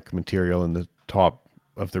organic material in the top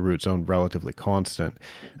of the root zone relatively constant,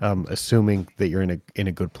 assuming that you're in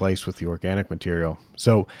a good place with the organic material.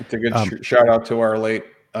 So it's a good shout out to our late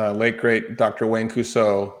great Dr. Wayne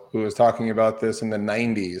Cousseau, who was talking about this in the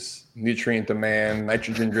 90s, nutrient demand,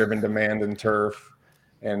 nitrogen driven demand in turf.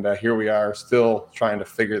 And here we are, still trying to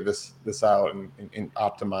figure this out and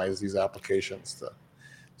optimize these applications.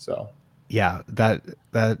 Yeah,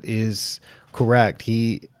 that is correct.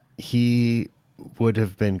 He would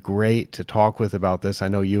have been great to talk with about this. I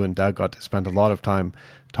know you and Doug got to spend a lot of time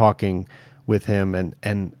talking with him,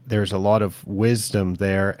 and there's a lot of wisdom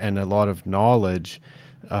there and a lot of knowledge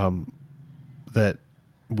that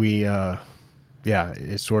we,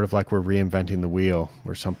 it's sort of like we're reinventing the wheel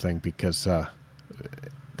or something, because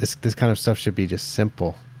this kind of stuff should be just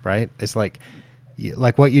simple, right? It's like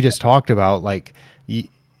what you just talked about,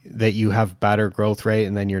 that you have better growth rate,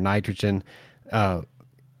 and then your nitrogen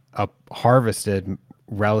harvested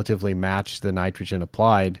relatively match the nitrogen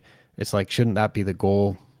applied. It's like, shouldn't that be the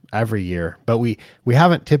goal every year? But we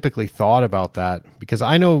haven't typically thought about that, because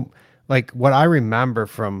I know like what I remember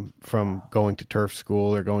from going to turf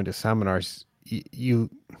school or going to seminars, you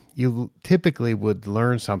typically would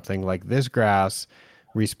learn something like this grass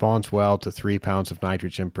responds well to 3 pounds of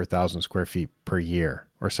nitrogen per 1,000 square feet per year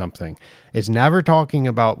or something. It's never talking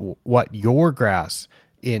about what your grass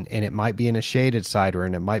and it might be in a shaded side or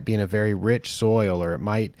and it might be in a very rich soil or it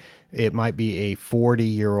might be a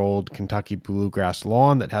 40-year-old Kentucky bluegrass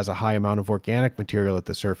lawn that has a high amount of organic material at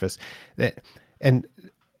the surface. That and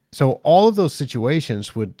so all of those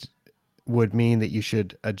situations would mean that you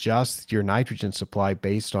should adjust your nitrogen supply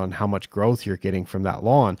based on how much growth you're getting from that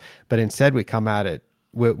lawn. But instead, we come at it.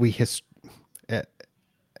 Eh,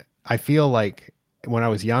 I feel like when I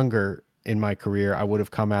was younger in my career, I would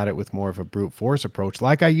have come at it with more of a brute force approach,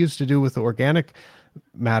 like I used to do with the organic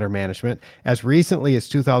matter management. As recently as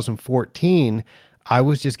 2014, I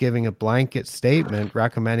was just giving a blanket statement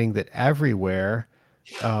recommending that everywhere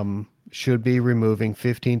should be removing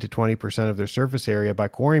 15 to 20% of their surface area by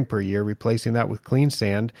coring per year, replacing that with clean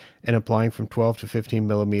sand and applying from 12 to 15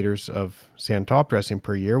 millimeters of sand top dressing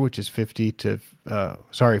per year, which is 40 to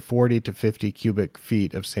 50 cubic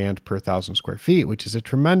feet of sand per 1,000 square feet, which is a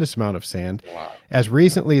tremendous amount of sand. Wow. As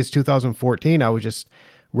recently as 2014, I was just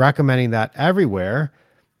recommending that everywhere.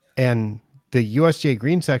 And the USGA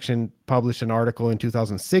Green Section published an article in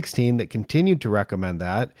 2016 that continued to recommend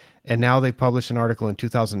that. And now they published an article in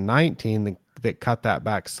 2019 that cut that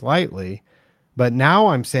back slightly. But now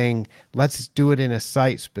I'm saying let's do it in a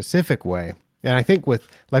site specific way. And I think with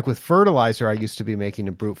fertilizer, I used to be making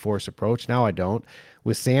a brute force approach. Now I don't.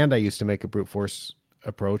 With sand, I used to make a brute force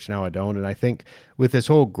approach. Now I don't. And I think with this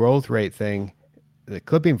whole growth rate thing, the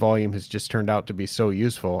clipping volume has just turned out to be so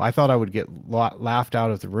useful. I thought I would get laughed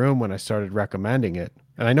out of the room when I started recommending it.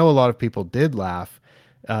 And I know a lot of people did laugh,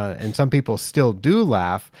 and some people still do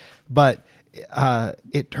laugh, but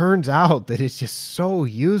it turns out that it's just so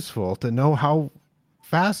useful to know how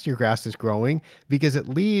fast your grass is growing because it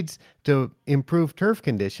leads to improved turf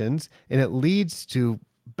conditions and it leads to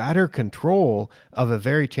better control of a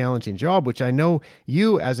very challenging job, which I know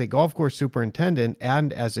you as a golf course superintendent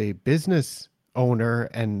and as a business owner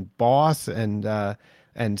and boss and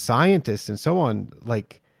scientist and so on,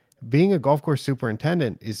 like being a golf course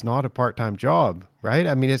superintendent is not a part-time job, right?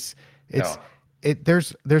 I mean, it's No.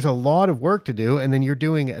 there's a lot of work to do, and then you're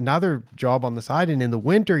doing another job on the side, and in the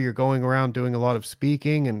winter you're going around doing a lot of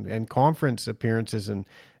speaking and conference appearances and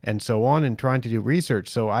so on and trying to do research.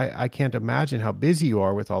 So I can't imagine how busy you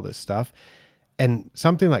are with all this stuff. And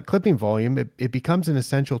something like clipping volume, it becomes an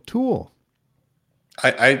essential tool.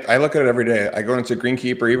 I look at it every day. I go into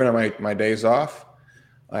Greenkeeper, even on my days off.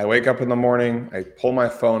 I wake up in the morning, I pull my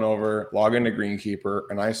phone over, log into Greenkeeper,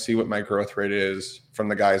 and I see what my growth rate is from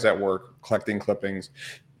the guys at work collecting clippings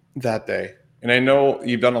that day. And I know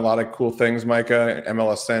you've done a lot of cool things, Micah.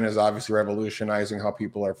 MLSN is obviously revolutionizing how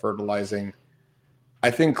people are fertilizing.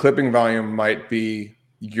 I think clipping volume might be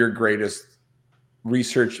your greatest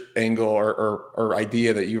research angle or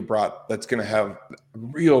idea that you brought that's going to have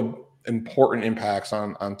real important impacts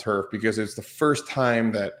on turf, because it's the first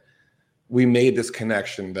time that we made this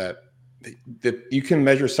connection that you can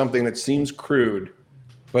measure something that seems crude,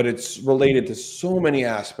 but it's related to so many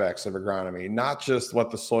aspects of agronomy, not just what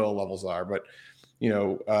the soil levels are, but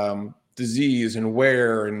disease and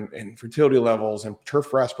wear and fertility levels and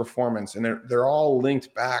turfgrass performance, and they're all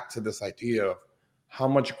linked back to this idea of how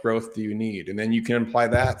much growth do you need, and then you can apply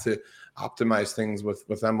that to optimize things with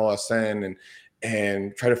MLSN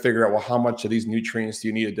and try to figure out, well, how much of these nutrients do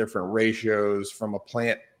you need at different ratios from a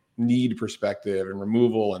plant need perspective and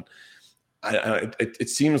removal. And it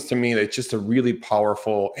seems to me that it's just a really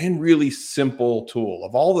powerful and really simple tool.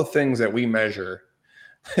 Of all the things that we measure,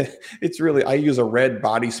 it's really, I use a red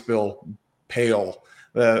body spill pail,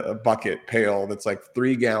 a bucket pail that's like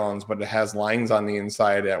 3 gallons, but it has lines on the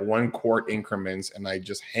inside at 1 quart increments. And I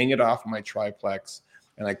just hang it off my triplex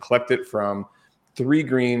and I collect it from 3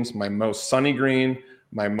 greens: my most sunny green,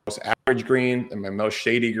 my most average green, and my most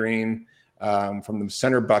shady green, from the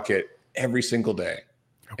center bucket every single day.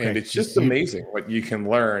 Okay. And it's just amazing what you can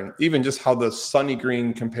learn, even just how the sunny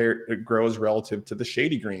green grows relative to the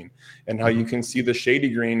shady green, and how you can see the shady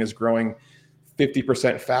green is growing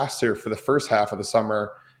 50% faster for the first half of the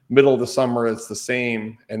summer. Middle of the summer, it's the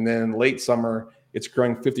same. And then late summer, it's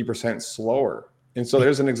growing 50% slower. And so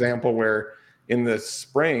there's an example where in the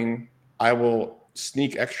spring, I will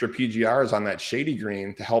sneak extra PGRs on that shady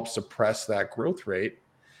green to help suppress that growth rate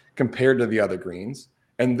compared to the other greens.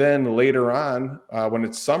 And then later on, when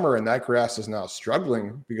it's summer and that grass is now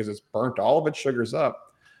struggling because it's burnt all of its sugars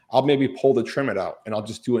up, I'll maybe pull the trim it out and I'll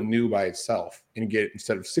just do a new by itself and get,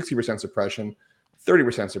 instead of 60% suppression,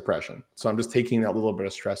 30% suppression. So I'm just taking that little bit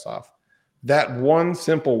of stress off. That one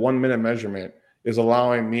simple 1 minute measurement is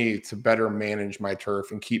allowing me to better manage my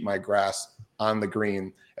turf and keep my grass on the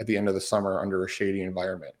green at the end of the summer under a shady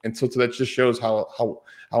environment. And so that just shows how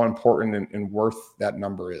important and worth that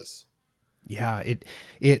number is. Yeah,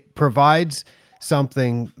 it provides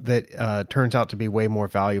something that turns out to be way more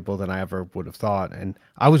valuable than I ever would have thought. And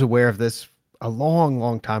I was aware of this a long,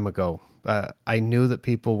 long time ago. I knew that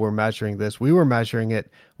people were measuring this. We were measuring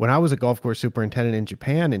it when I was a golf course superintendent in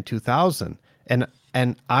Japan in 2000.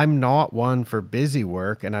 And I'm not one for busy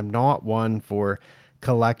work, and I'm not one for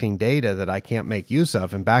collecting data that I can't make use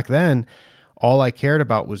of. And back then, all I cared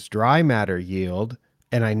about was dry matter yield,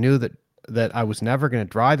 and I knew that I was never going to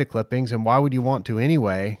dry the clippings, and why would you want to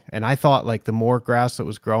anyway? And I thought like the more grass that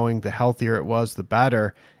was growing, the healthier it was, the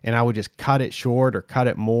better, and I would just cut it short or cut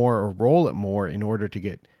it more or roll it more in order to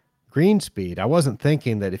get green speed. I wasn't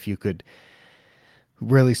thinking that if you could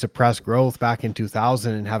really suppress growth back in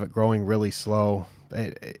 2000 and have it growing really slow,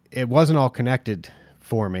 it wasn't all connected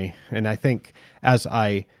for me. And I think as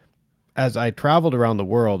I traveled around the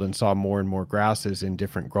world and saw more and more grasses in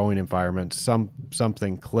different growing environments,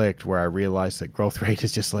 something clicked where I realized that growth rate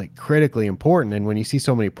is just like critically important. And when you see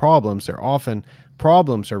so many problems, they're often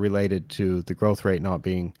problems are related to the growth rate not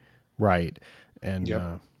being right. And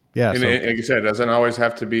Yep. yeah, And so like you said, it doesn't always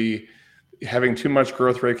have to be. Having too much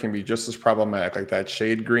growth rate can be just as problematic. Like that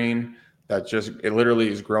shade green, that just it literally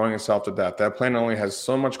is growing itself to death. That plant only has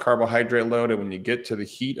so much carbohydrate load, and when you get to the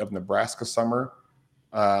heat of Nebraska summer,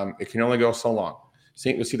 it can only go so long.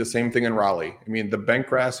 You'll see the same thing in Raleigh. I mean, the bent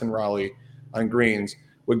grass in Raleigh on greens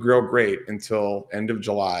would grow great until end of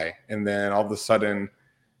July, and then all of a sudden,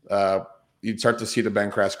 uh, you'd start to see the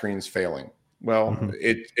bent grass greens failing. Well, mhm.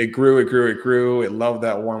 it grew, it grew, it grew. It loved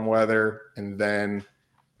that warm weather, and then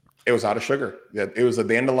it was out of sugar. It was a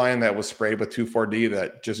dandelion that was sprayed with 2,4-D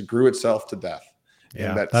that just grew itself to death. And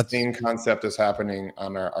Yeah, that that's same concept is happening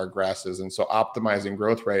on our grasses. And so optimizing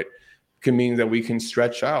growth rate can mean that we can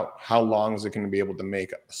stretch out how long is it going to be able to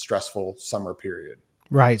make a stressful summer period.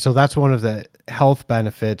 right. So that's one of the health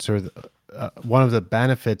benefits, or one of the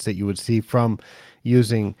benefits that you would see from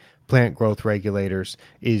using plant growth regulators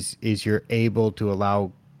is you're able to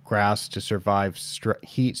allow grass to survive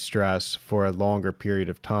heat stress for a longer period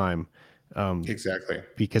of time, Exactly.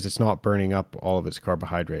 because it's not burning up all of its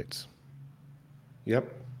carbohydrates.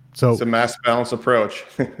 Yep. It's So, a mass balance approach.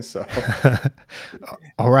 So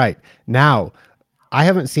all right, now I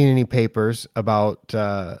haven't seen any papers about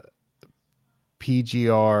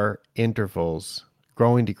PGR intervals,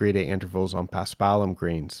 growing degree day intervals on paspalum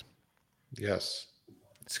greens. yes,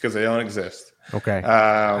 it's because they don't exist. Okay.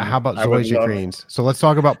 How about I would zoysia love. greens? So let's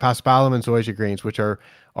talk about paspalum and zoysia greens, which are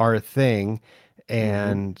a thing. Mhm.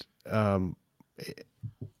 And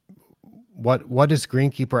what does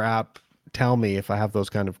Greenkeeper app tell me if I have those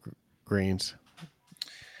kind of greens?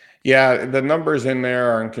 Yeah, the numbers in there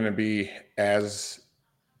aren't going to be as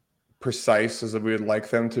precise as we would like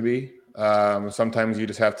them to be. Sometimes you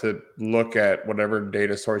just have to look at whatever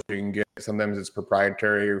data source you can get. Sometimes it's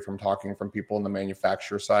proprietary or from talking from people in the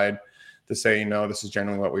manufacturer side to say, this is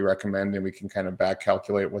generally what we recommend, and we can kind of back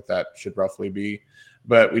calculate what that should roughly be.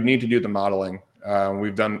 But we need to do the modeling.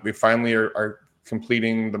 We finally are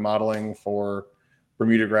completing the modeling for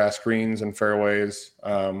Bermuda grass greens and fairways.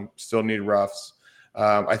 Still need roughs.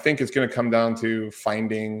 I think it's going to come down to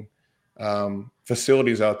finding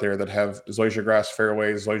facilities out there that have zoysia grass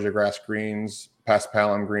fairways, zoysia grass greens,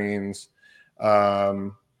 paspalum greens,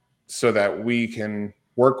 so that we can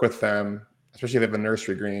work with them, especially if they have a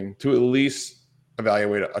nursery green, to at least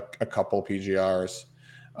evaluate a couple PGRs.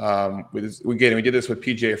 We did this with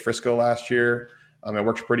PGA Frisco last year. It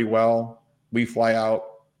works pretty well. We fly out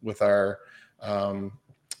with our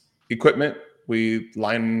equipment. We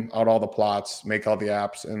line out all the plots, make all the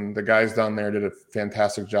apps, and the guys down there did a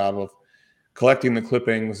fantastic job of collecting the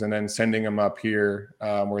clippings and then sending them up here,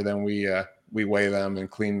 where then we weigh them and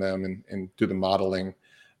clean them and do the modeling.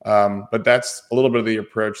 But that's a little bit of the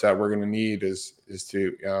approach that we're going to need is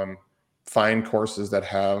to find courses that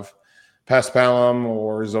have paspalum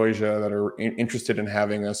or zoysia that are interested in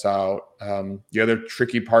having us out. The other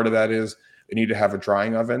tricky part of that is they need to have a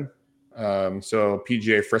drying oven. So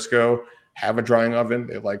PGA Frisco have a drying oven.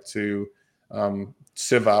 They like to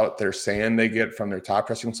sieve out their sand they get from their top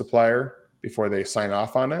dressing supplier before they sign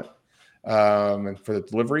off on it, and for the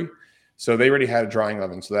delivery. So they already had a drying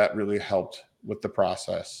oven. So that really helped with the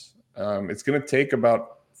process. It's going to take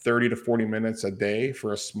about 30 to 40 minutes a day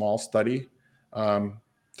for a small study,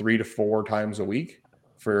 3 to 4 times a week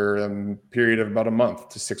for a period of about a month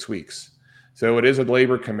to 6 weeks. So it is a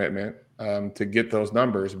labor commitment. to get those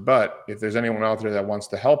numbers. But if there's anyone out there that wants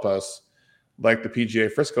to help us, like the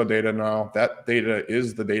PGA Frisco data now, that data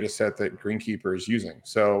is the data set that Greenkeeper is using.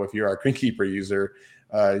 So if you're a Greenkeeper user,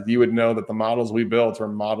 you would know that the models we built are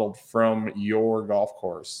modeled from your golf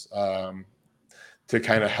course, to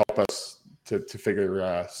kind of help us to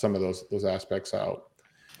figure some of those aspects out.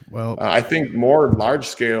 Well, I think more large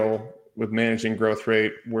scale with managing growth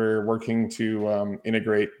rate, we're working to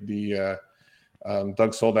integrate the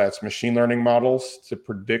Doug Soldat's machine learning models to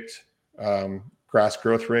predict grass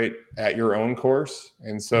growth rate at your own course.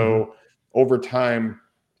 And so over time,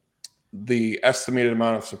 the estimated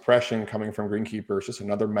amount of suppression coming from Greenkeeper is just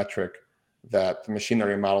another metric that the machine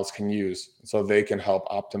learning models can use. So they can help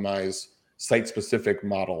optimize site-specific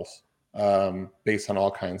models based on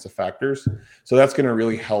all kinds of factors. So that's going to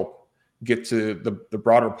really help get to the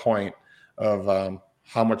broader point of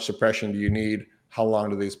how much suppression do you need, how long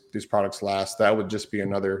do these products last. That would just be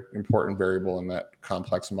another important variable in that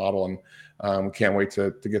complex model, and can't wait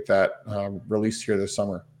to get that released here this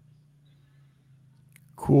summer.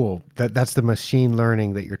 cool. That's the machine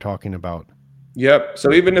learning that you're talking about. Yep.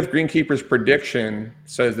 So even if Greenkeeper's prediction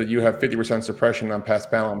says that you have 50% suppression on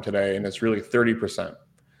paspalum today, and it's really 30%,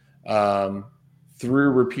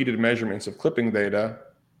 through repeated measurements of clipping data,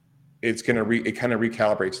 it kind of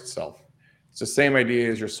recalibrates itself. It's the same idea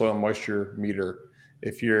as your soil moisture meter.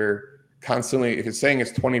 If it's saying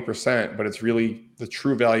it's 20%, but it's really the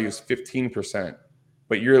true value is 15%,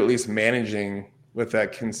 but you're at least managing with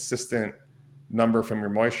that consistent number from your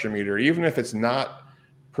moisture meter, even if it's not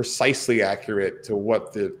precisely accurate to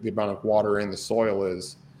what the amount of water in the soil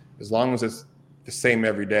is, as long as it's the same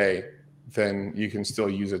every day, then you can still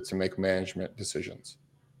use it to make management decisions.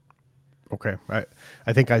 Okay,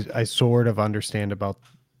 I think I sort of understand about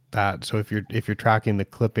that. So if you're tracking the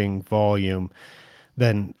clipping volume,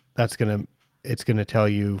 then it's gonna tell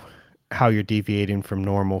you how you're deviating from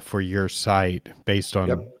normal for your site based on,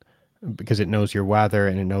 Yep. because it knows your weather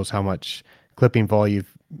and it knows how much clipping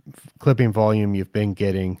volume you've been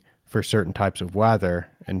getting for certain types of weather,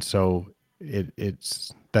 and so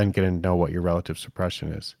it's then going to know what your relative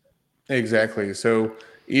suppression is. Exactly. So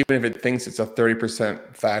even if it thinks it's a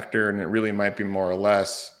 30% factor and it really might be more or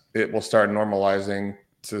less, it will start normalizing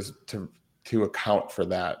to account for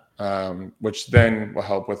that, which then will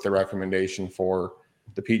help with the recommendation for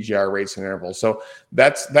the PGR rates and intervals. So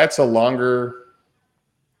that's a longer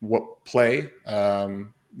play.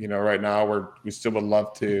 Right now we still would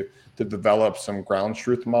love to develop some ground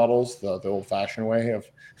truth models, the old-fashioned way of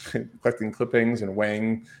collecting clippings and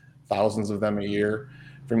weighing thousands of them a year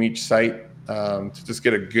from each site, to just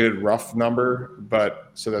get a good rough number,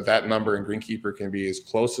 but so that number in Greenkeeper can be as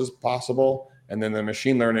close as possible, and then the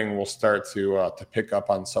machine learning will start to pick up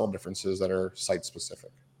on subtle differences that are site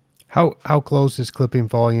specific. How close is clipping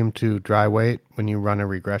volume to dry weight when you run a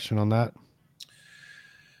regression on that?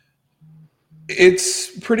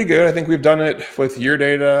 It's pretty good. I think we've done it with your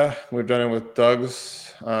data. We've done it with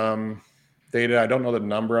Doug's data. I don't know the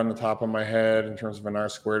number on the top of my head in terms of an R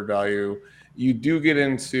squared value. You do get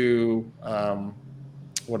into the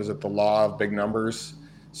law of big numbers.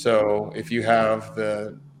 So if you have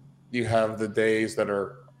the days that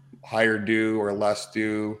are higher dew or less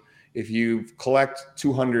dew, if you collect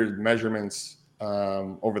 200 measurements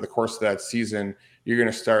over the course of that season, you're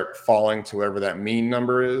going to start falling to whatever that mean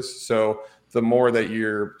number is. So the more that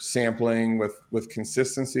you're sampling with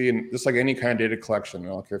consistency, and just like any kind of data collection, I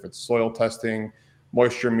don't care if it's soil testing,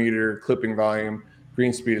 moisture meter, clipping volume,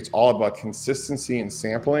 green speed, it's all about consistency and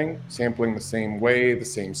sampling the same way, the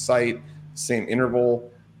same site, same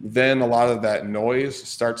interval. Then a lot of that noise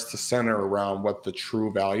starts to center around what the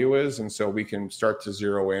true value is. And so we can start to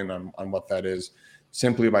zero in on what that is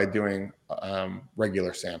simply by doing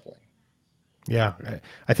regular sampling. Yeah,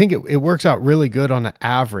 I think it works out really good on an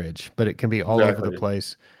average, but it can be all over the Exactly.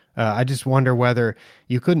 place. I just wonder whether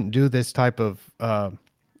you couldn't do this type of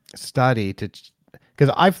study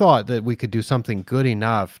because I've thought that we could do something good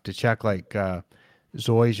enough to check like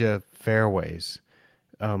zoysia fairways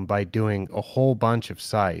by doing a whole bunch of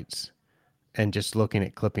sites and just looking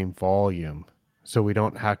at clipping volume, so we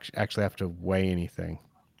don't actually have to weigh anything,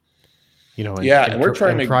 Yeah, and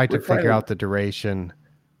and try to figure out the duration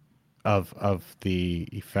of the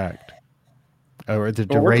effect or the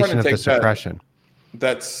we're trying duration to of the take that. suppression.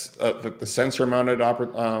 That's the sensor mounted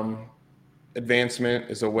advancement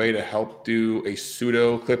is a way to help do a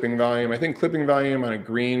pseudo clipping volume. I think clipping volume on a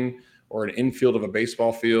green or an infield of a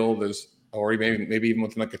baseball field is, or maybe even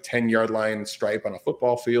within like a 10-yard line stripe on a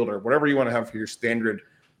football field, or whatever you want to have for your standard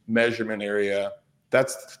measurement area.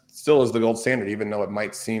 That's still is the gold standard, even though it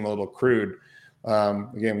might seem a little crude.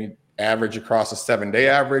 Again, average across a 7-day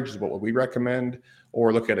average is what we recommend,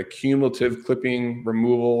 or look at a cumulative clipping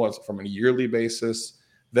removal as from a yearly basis,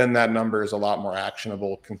 then that number is a lot more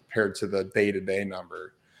actionable compared to the day-to-day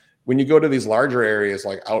number. When you go to these larger areas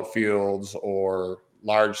like outfields or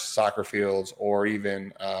large soccer fields or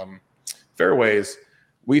even fairways,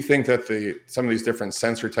 we think that some of these different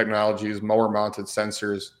sensor technologies, mower mounted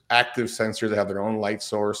sensors, active sensors that have their own light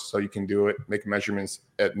source, so you can do it, make measurements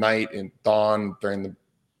at night and dawn during the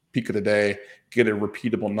peak of the day, get a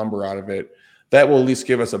repeatable number out of it. That will at least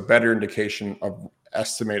give us a better indication of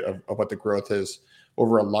estimate of what the growth is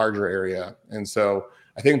over a larger area. And so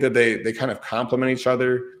I think that they kind of complement each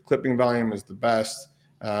other. Clipping volume is the best.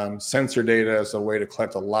 Sensor data is a way to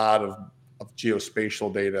collect a lot of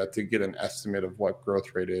geospatial data to get an estimate of what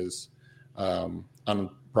growth rate is on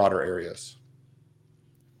broader areas.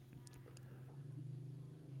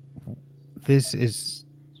 This is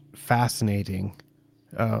fascinating.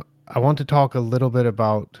 I want to talk a little bit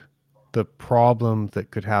about the problem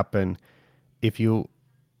that could happen if you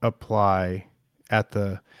apply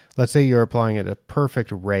let's say you're applying at a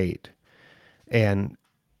perfect rate. And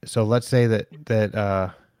so let's say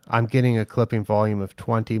that I'm getting a clipping volume of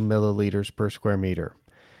 20 milliliters per square meter,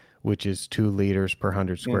 which is 2 liters per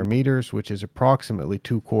 100 square meters, which is approximately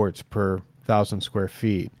 2 quarts per 1,000 square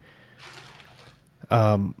feet.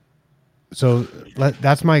 So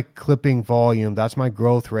that's my clipping volume. That's my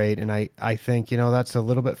growth rate. And I think, that's a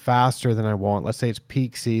little bit faster than I want. Let's say it's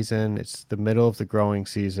peak season. It's the middle of the growing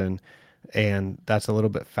season. And that's a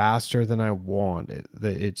little bit faster than I want.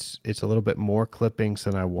 It's a little bit more clippings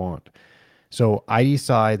than I want. So I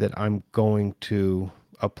decide that I'm going to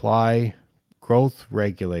apply growth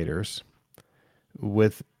regulators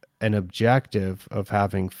with an objective of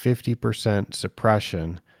having 50%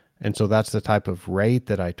 suppression. And so that's the type of rate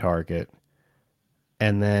that I target.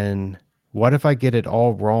 And then what if I get it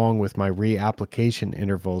all wrong with my reapplication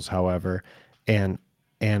intervals, however, and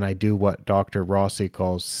I do what Dr. Rossi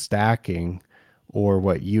calls stacking, or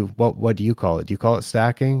what do you call it? Do you call it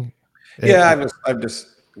stacking? Yeah, I've just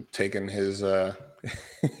taken his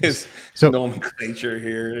his So nomenclature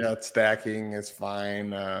here. Yeah, stacking is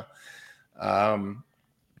fine. The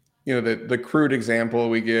crude example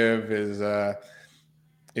we give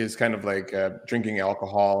is kind of like drinking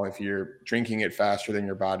alcohol. If you're drinking it faster than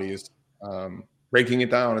your body is breaking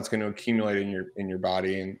it down, it's going to accumulate in your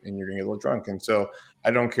body, and you're going to get a little drunk. And so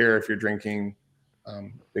I don't care if you're drinking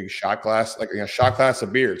big shot glass, like a shot glass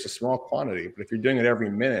of beer. It's a small quantity, but if you're doing it every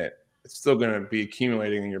minute, it's still going to be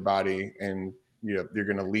accumulating in your body, and you're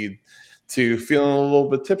going to lead to feeling a little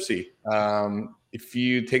bit tipsy. If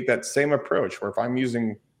you take that same approach, where if I'm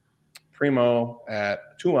using Primo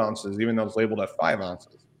at 2 ounces, even though it's labeled at 5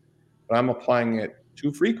 ounces, but I'm applying it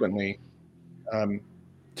too frequently,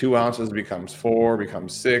 2 ounces becomes 4,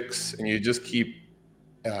 becomes 6, and you just keep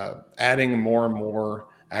adding more and more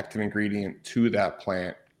active ingredient to that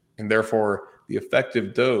plant, and therefore the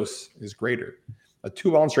effective dose is greater. A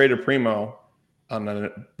 2-ounce rate of Primo on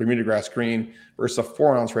a Bermuda grass green versus a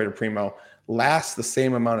 4-ounce rate of Primo lasts the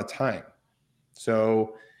same amount of time.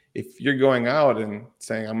 So if you're going out and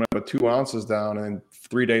saying, I'm going to put 2 ounces down, and then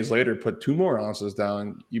 3 days later put 2 more ounces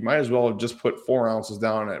down, you might as well have just put 4 ounces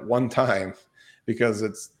down at one time,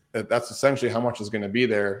 because that's essentially how much is going to be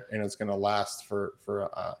there, and it's going to last for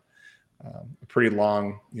a pretty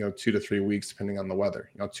long, 2 to 3 weeks, depending on the weather.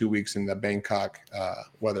 2 weeks in the Bangkok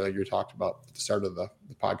weather that you talked about at the start of the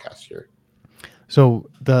podcast here. So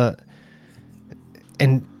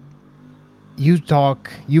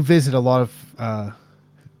you visit a lot of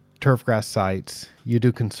turfgrass sites. You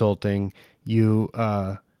do consulting. You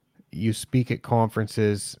speak at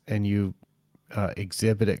conferences, and you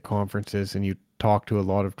exhibit at conferences, and you talk to a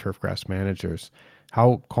lot of turfgrass managers.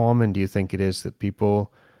 How common do you think it is that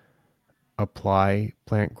people apply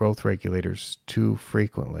plant growth regulators too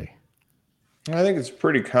frequently? I think it's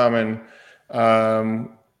pretty common.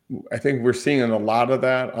 I think we're seeing a lot of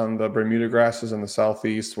that on the Bermuda grasses in the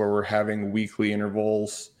southeast, where we're having weekly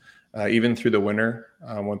intervals, even through the winter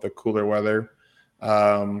with the cooler weather.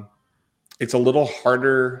 It's a little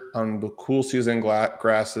harder on the cool season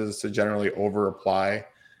grasses to generally over apply.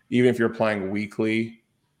 Even if you're applying weekly,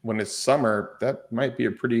 when it's summer, that might be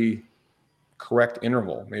a pretty correct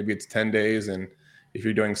interval. Maybe it's 10 days. And if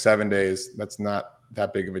you're doing 7 days, that's not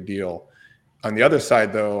that big of a deal. On the other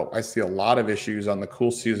side, though, I see a lot of issues on the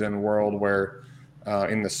cool season world where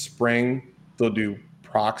in the spring, they'll do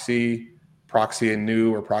Proxy and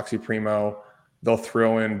New or Proxy Primo. They'll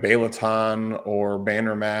throw in Balaton or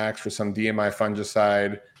Banner Max for some DMI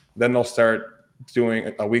fungicide. Then they'll start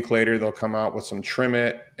doing, a week later, they'll come out with some Trim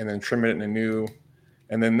It, and then Trim It in a New.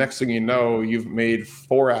 And then next thing you know, you've made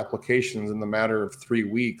 4 applications in the matter of 3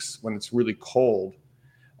 weeks when it's really cold.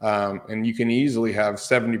 And you can easily have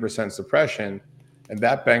 70% suppression, and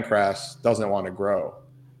that bentgrass doesn't want to grow.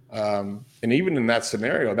 And even in that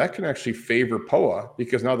scenario, that can actually favor POA,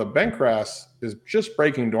 because now the bentgrass is just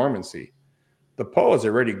breaking dormancy. The POA is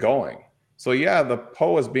already going. So yeah, the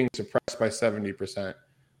POA is being suppressed by 70%,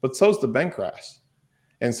 but so is the bentgrass.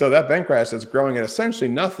 And so that bentgrass that's growing at essentially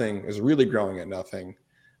nothing is really growing at nothing.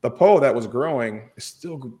 The POA that was growing is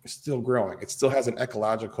still growing. It still has an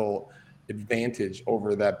ecological advantage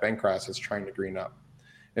over that bentgrass that's trying to green up.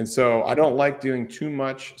 And so I don't like doing too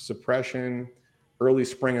much suppression early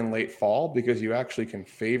spring and late fall, because you actually can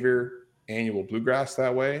favor annual bluegrass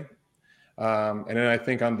that way. And then I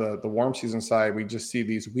think on the warm season side, we just see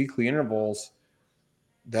these weekly intervals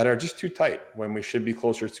that are just too tight, when we should be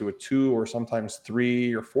closer to a 2 or sometimes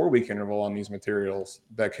 3 or 4 week interval on these materials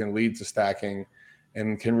that can lead to stacking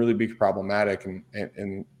and can really be problematic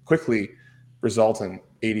and quickly result in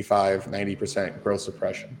 85, 90% growth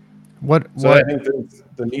suppression. What So I what think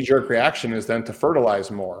the knee-jerk reaction is then to fertilize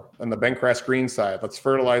more on the bentgrass green side. Let's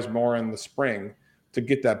fertilize more in the spring to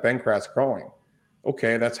get that bentgrass growing.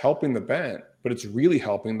 Okay, that's helping the bent, but it's really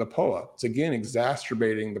helping the POA. It's again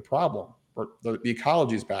exacerbating the problem, or the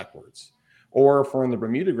ecology is backwards. Or if we're on the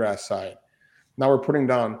Bermuda grass side, now we're putting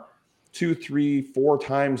down 2, 3, 4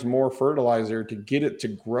 times more fertilizer to get it to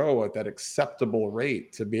grow at that acceptable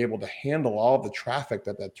rate to be able to handle all the traffic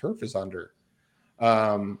that turf is under.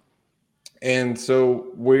 And so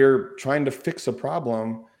we're trying to fix a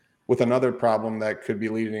problem with another problem that could be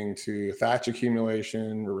leading to thatch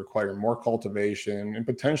accumulation or require more cultivation, and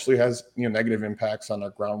potentially has negative impacts on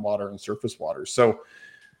our groundwater and surface water. So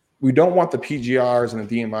we don't want the PGRs and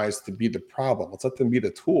the DMIs to be the problem. Let's let them be the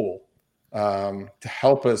tool to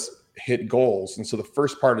help us hit goals. And so the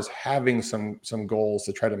first part is having some goals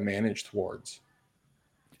to try to manage towards.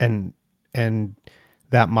 and and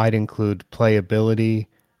that might include playability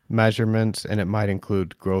measurements, and it might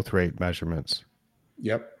include growth rate measurements.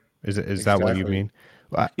 Yep, Is that what you exactly. mean?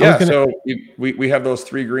 I was Yeah, gonna. so we have those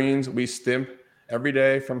 3 greens. We stimp every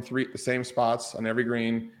day from the same spots on every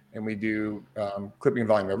green, and we do clipping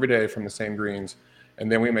volume every day from the same greens.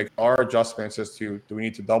 And then we make our adjustments as to, do we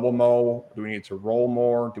need to double mow? Do we need to roll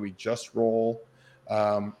more? Do we just roll?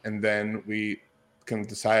 And then we can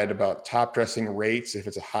decide about top dressing rates. If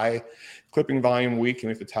it's a high clipping volume week and we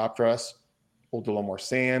have to top dress, we'll do a little more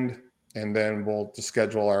sand. And then we'll just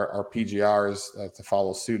schedule our PGRs to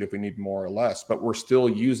follow suit if we need more or less. But we're still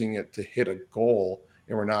using it to hit a goal,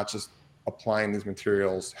 and we're not just applying these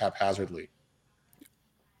materials haphazardly.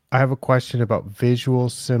 I have a question about visual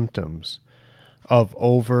symptoms of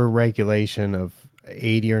over regulation of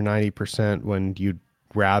 80 or 90% when you'd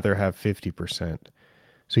rather have 50%.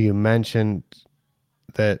 So you mentioned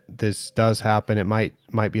that this does happen. It might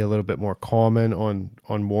be a little bit more common on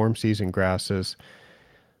warm season grasses.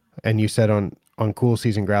 And you said on cool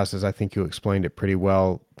season grasses, I think you explained it pretty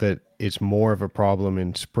well, that it's more of a problem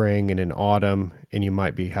in spring and in autumn, and you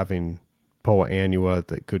might be having Poa annua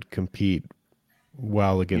that could compete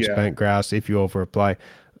well against Yeah. bent grass if you over apply.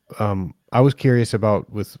 I was curious about,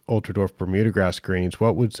 with ultra dwarf Bermuda grass greens,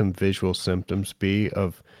 what would some visual symptoms be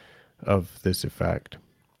of this effect?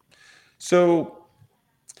 So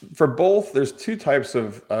for both, there's 2 types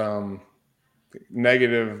of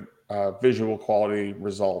negative visual quality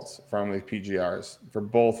results from the PGRs for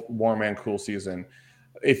both warm and cool season.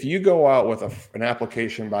 If you go out with an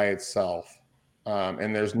application by itself,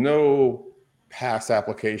 and there's no past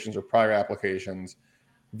applications or prior applications,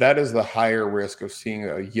 that is the higher risk of seeing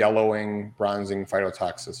a yellowing, bronzing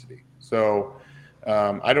phytotoxicity. So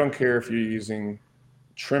I don't care if you're using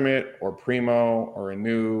Trim It or Primo or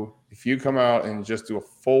Renew. If you come out and just do a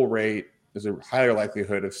full rate, there's a higher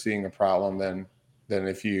likelihood of seeing a problem than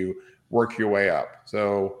if you work your way up.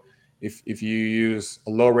 So if you use a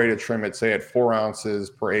low rate of Trim It, say at 4 ounces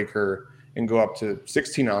per acre, and go up to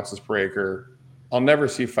 16 ounces per acre, I'll never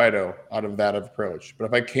see phyto out of that approach. But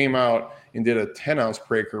if I came out and did a 10 ounce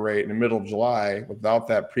per acre rate in the middle of July without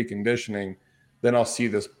that preconditioning, then I'll see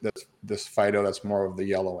this phyto that's more of the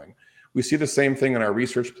yellowing. We see the same thing in our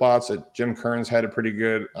research plots. Jim Kearns had a pretty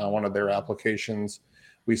good one of their applications.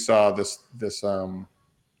 We saw this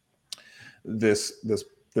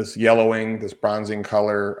yellowing, this bronzing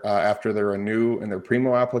color after their Renew and their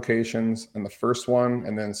Primo applications in the first one,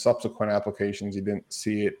 and then subsequent applications you didn't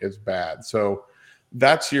see it as bad. So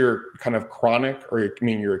that's your kind of chronic, or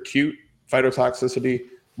your acute phytotoxicity.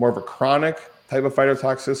 More of a chronic type of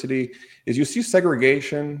phytotoxicity is you see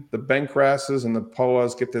segregation. The bent grasses and the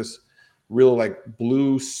POAs get this real like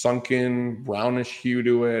blue, sunken, brownish hue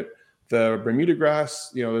to it. The Bermuda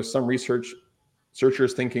grass, there's some researchers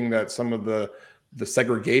thinking that some of the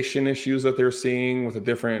segregation issues that they're seeing with the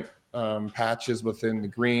different patches within the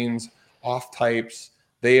greens, off types,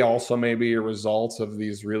 they also may be a result of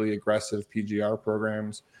these really aggressive PGR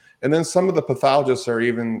programs. And then some of the pathologists are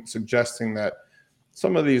even suggesting that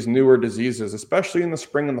some of these newer diseases, especially in the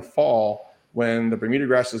spring and the fall, when the Bermuda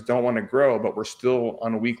grasses don't want to grow, but we're still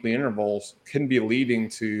on weekly intervals, can be leading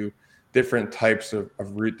to different types of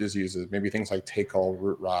root diseases, maybe things like take-all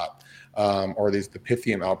root rot, or the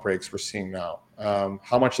Pythium outbreaks we're seeing now.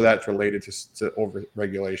 How much of that's related to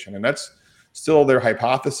overregulation? And that's still their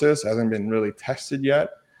hypothesis, hasn't been really tested yet,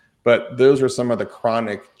 but those are some of the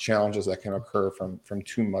chronic challenges that can occur from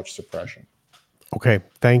too much suppression. Okay,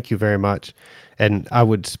 thank you very much. And I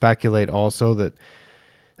would speculate also that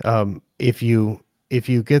if you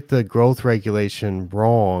get the growth regulation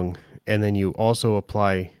wrong, and then you also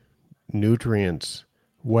apply nutrients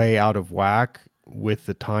way out of whack with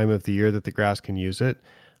the time of the year that the grass can use it,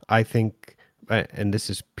 I think, and this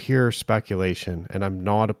is pure speculation, and I'm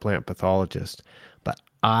not a plant pathologist, but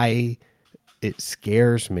it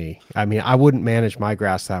scares me. I mean, I wouldn't manage my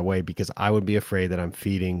grass that way because I would be afraid that I'm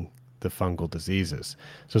feeding the fungal diseases.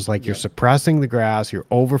 So it's like you're suppressing the grass, you're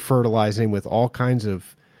over fertilizing with all kinds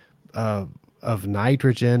of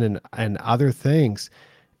nitrogen and other things.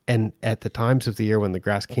 And at the times of the year when the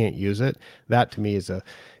grass can't use it, that to me is a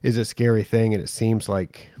scary thing. And it seems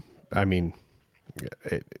like, I mean,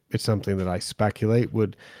 it's something that I speculate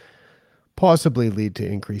would possibly lead to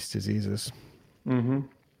increased diseases. Mm-hmm.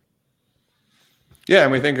 Yeah,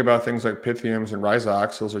 and we think about things like Pythiums and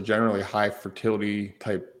Rhizox. Those are generally high fertility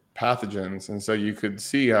type pathogens. And so you could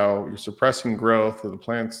see how you're suppressing growth of the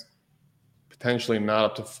plants, potentially not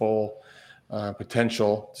up to full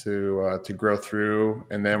potential to grow through.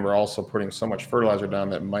 And then we're also putting so much fertilizer down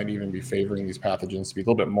that might even be favoring these pathogens to be a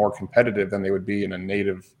little bit more competitive than they would be in a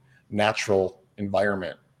native, natural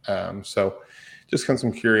environment. So just kind of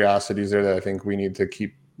some curiosities there that I think we need to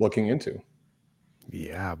keep looking into.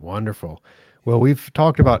 Yeah, wonderful. Well, we've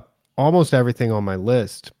talked about almost everything on my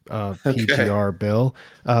list, Okay. PGR, Bill.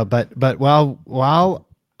 But while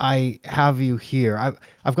I have you here,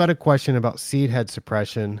 I've got a question about seed head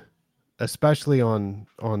suppression, especially on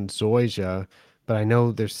zoysia. But I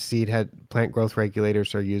know there's seed head plant growth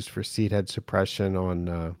regulators are used for seed head suppression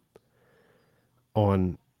on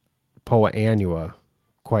Poa annua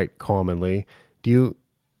quite commonly. Do you?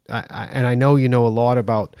 And I know you know a lot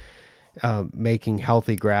about making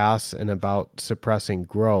healthy grass and about suppressing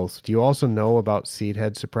growth. Do you also know about seed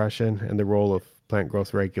head suppression and the role of plant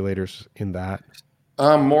growth regulators in that?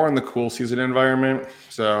 More in the cool season environment.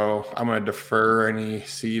 So I'm going to defer any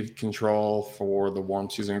seed control for the warm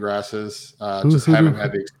season grasses. Who Just who haven't do?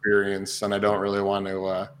 had the experience, and I don't really want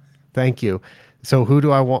to. Thank you. So who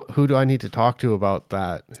do I want? Who do I need to talk to about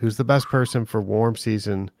that? Who's the best person for warm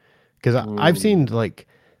season? Because I've seen Mm, like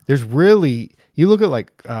there's really you look at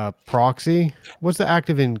like proxy. What's the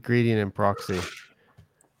active ingredient in proxy?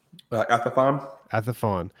 Ethathon.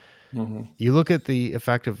 Athafon. Mm-hmm. You look at the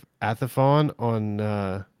effect of Athafon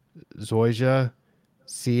on zoysia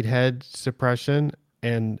seed head suppression,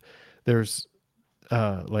 and there's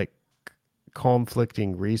like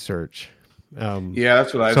conflicting research. Yeah,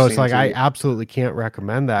 that's what I've So it's seen like I too. absolutely can't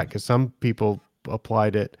recommend that because some people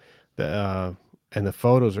applied it, and the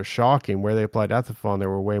photos are shocking. Where they applied Ethafon, there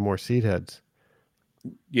were way more seed heads.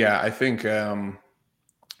 Yeah, I think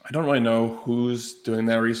I don't really know who's doing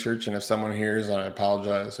that research, and if someone hears, I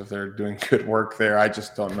apologize if they're doing good work there. I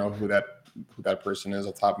just don't know who that person is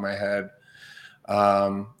off the top of my head.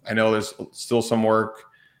 I know there's still some work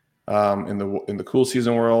in the cool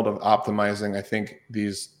season world of optimizing. I think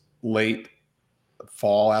these late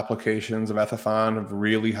fall applications of Ethathon have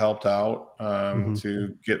really helped out Hmm.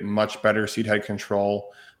 to get much better seed head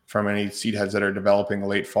control from any seed heads that are developing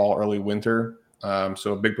late fall, early winter.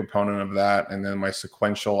 So a big proponent of that. And then my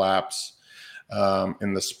sequential apps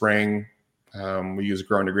in the spring, we use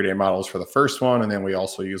growing degree day models for the first one, and then we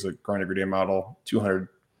also use a growing degree day model, 200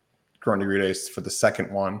 growing degree days for the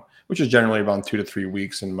second one, which is generally around 2 to 3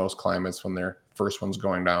 weeks in most climates when their first one's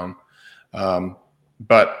going down.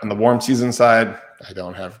 But on the warm season side, I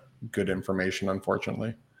don't have good information,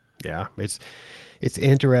 unfortunately. Yeah, it's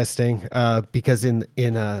interesting because in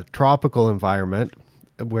a tropical environment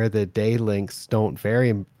where the day lengths don't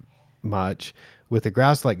vary much, with a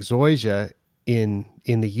grass like zoysia in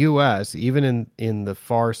the U.S., even in the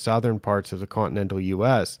far southern parts of the continental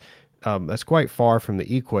U.S., that's quite far from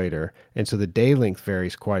the equator, and so the day length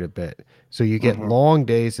varies quite a bit. So you get Mm-hmm. long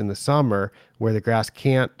days in the summer where the grass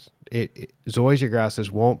can't. Zoysia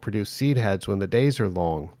grasses won't produce seed heads when the days are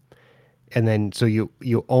long, And then so you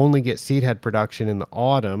only get seed head production in the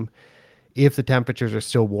autumn if the temperatures are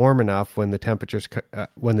still warm enough when the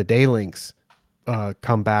when the day lengths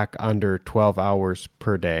come back under 12 hours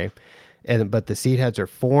per day. And but the seed heads are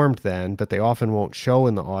formed then, but they often won't show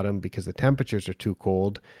in the autumn because the temperatures are too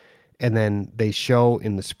cold. And then they show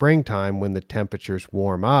in the springtime when the temperatures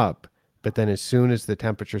warm up. But then as soon as the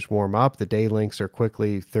temperatures warm up, the day lengths are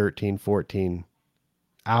quickly 13, 14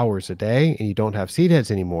 hours a day, and you don't have seed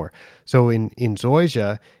heads anymore. So in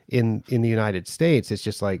zoysia in the United States, it's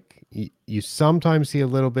just like you sometimes see a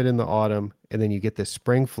little bit in the autumn, and then you get this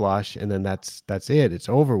spring flush, and then that's it. It's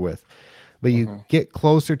over with. But you Hmm. get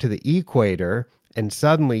closer to the equator, and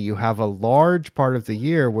suddenly you have a large part of the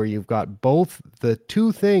year where you've got both the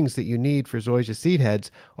two things that you need for zoysia seed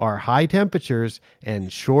heads are high temperatures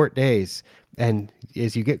and short days. And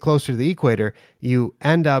as you get closer to the equator, you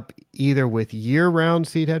end up either with year-round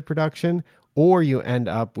seed head production, or you end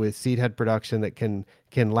up with seed head production that can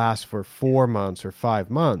last for 4 months or 5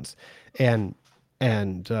 months. And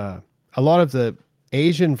a lot of the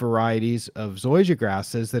Asian varieties of zoysia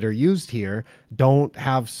grasses that are used here don't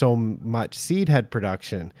have so much seed head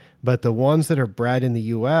production, but the ones that are bred in the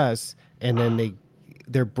U.S. and then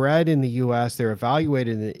they're bred in the U.S., they're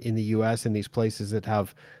evaluated in the U.S. in these places that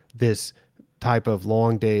have this type of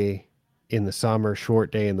long day in the summer,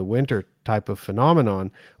 short day in the winter type of phenomenon,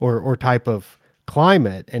 or type of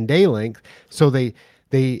climate and day length. So they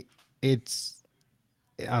it's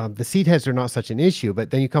the seed heads are not such an issue,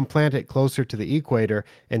 but then you come plant it closer to the equator,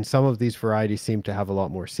 and some of these varieties seem to have a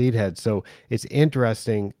lot more seed heads. So it's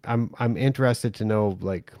interesting. I'm interested to know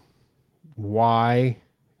like why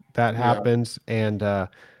that Yeah. happens and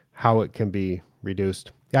how it can be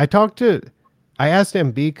reduced. Yeah, I asked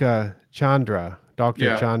Ambika Chandra, Dr.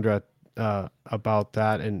 Yeah. Chandra, about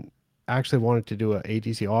that, and actually wanted to do a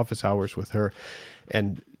ATC office hours with her,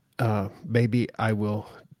 and maybe I will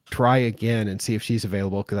try again and see if she's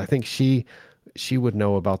available because I think she would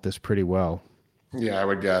know about this pretty well. Yeah, I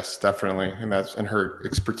would guess definitely, and that's in her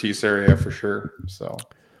expertise area for sure. So,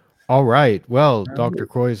 All right. Well, all Dr. right.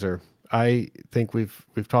 Kreuser, I think we've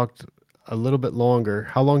talked a little bit longer.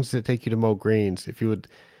 How long does it take you to mow greens? If you would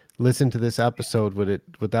listen to this episode,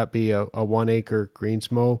 would that be a 1 acre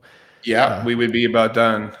greens mow? Yeah, Uh, we would be about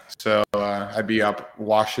done. So I'd be up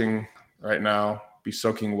washing right now, be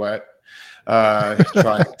soaking wet,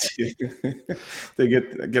 trying to to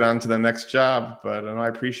get on to the next job. But I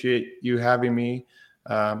appreciate you having me.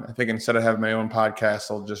 I think instead of having my own podcast,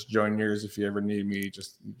 I'll just join yours. If you ever need me,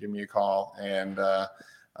 just give me a call. And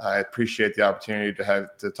I appreciate the opportunity to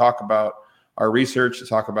have to talk about our research, to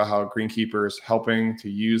talk about how Greenkeeper is helping to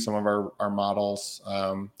use some of our models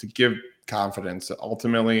to give confidence.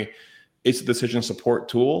 Ultimately, it's a decision support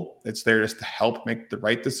tool. It's there just to help make the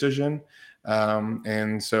right decision.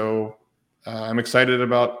 And so I'm excited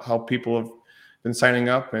about how people have been signing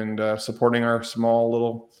up and supporting our small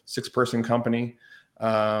little 6-person company,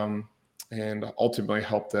 and ultimately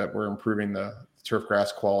help that we're improving the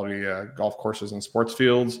turfgrass quality golf courses and sports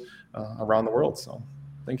fields around the world. So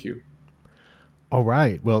thank you. all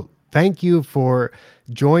right. Well, thank you for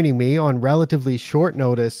joining me on relatively short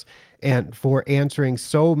notice and for answering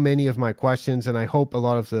so many of my questions. And I hope a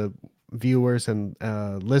lot of the viewers and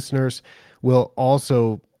listeners will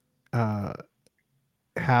also uh,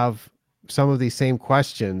 have some of these same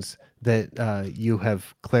questions that you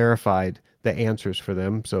have clarified the answers for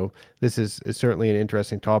them. So this is certainly an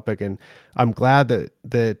interesting topic, and I'm glad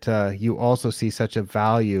that you also see such a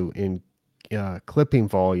value in clipping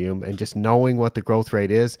volume and just knowing what the growth rate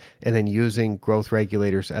is, and then using growth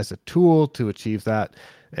regulators as a tool to achieve that.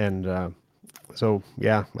 And so,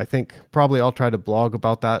 yeah, I think probably I'll try to blog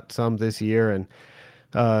about that some this year and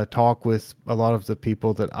talk with a lot of the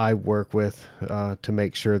people that I work with to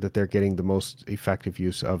make sure that they're getting the most effective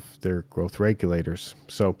use of their growth regulators.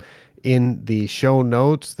 So, in the show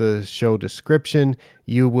notes, the show description,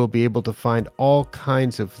 you will be able to find all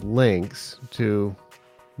kinds of links to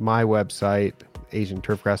my website,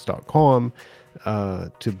 asianturfgrass.com,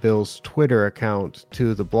 to Bill's Twitter account,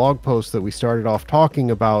 to the blog post that we started off talking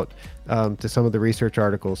about, to some of the research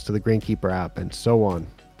articles, to the Greenkeeper app, and so on.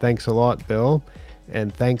 Thanks a lot, Bill.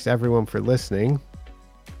 And thanks everyone for listening.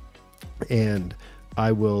 And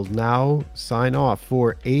I will now sign off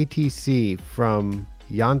for ATC from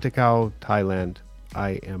Yantakao, Thailand.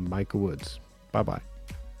 I am Micah Woods. Bye bye.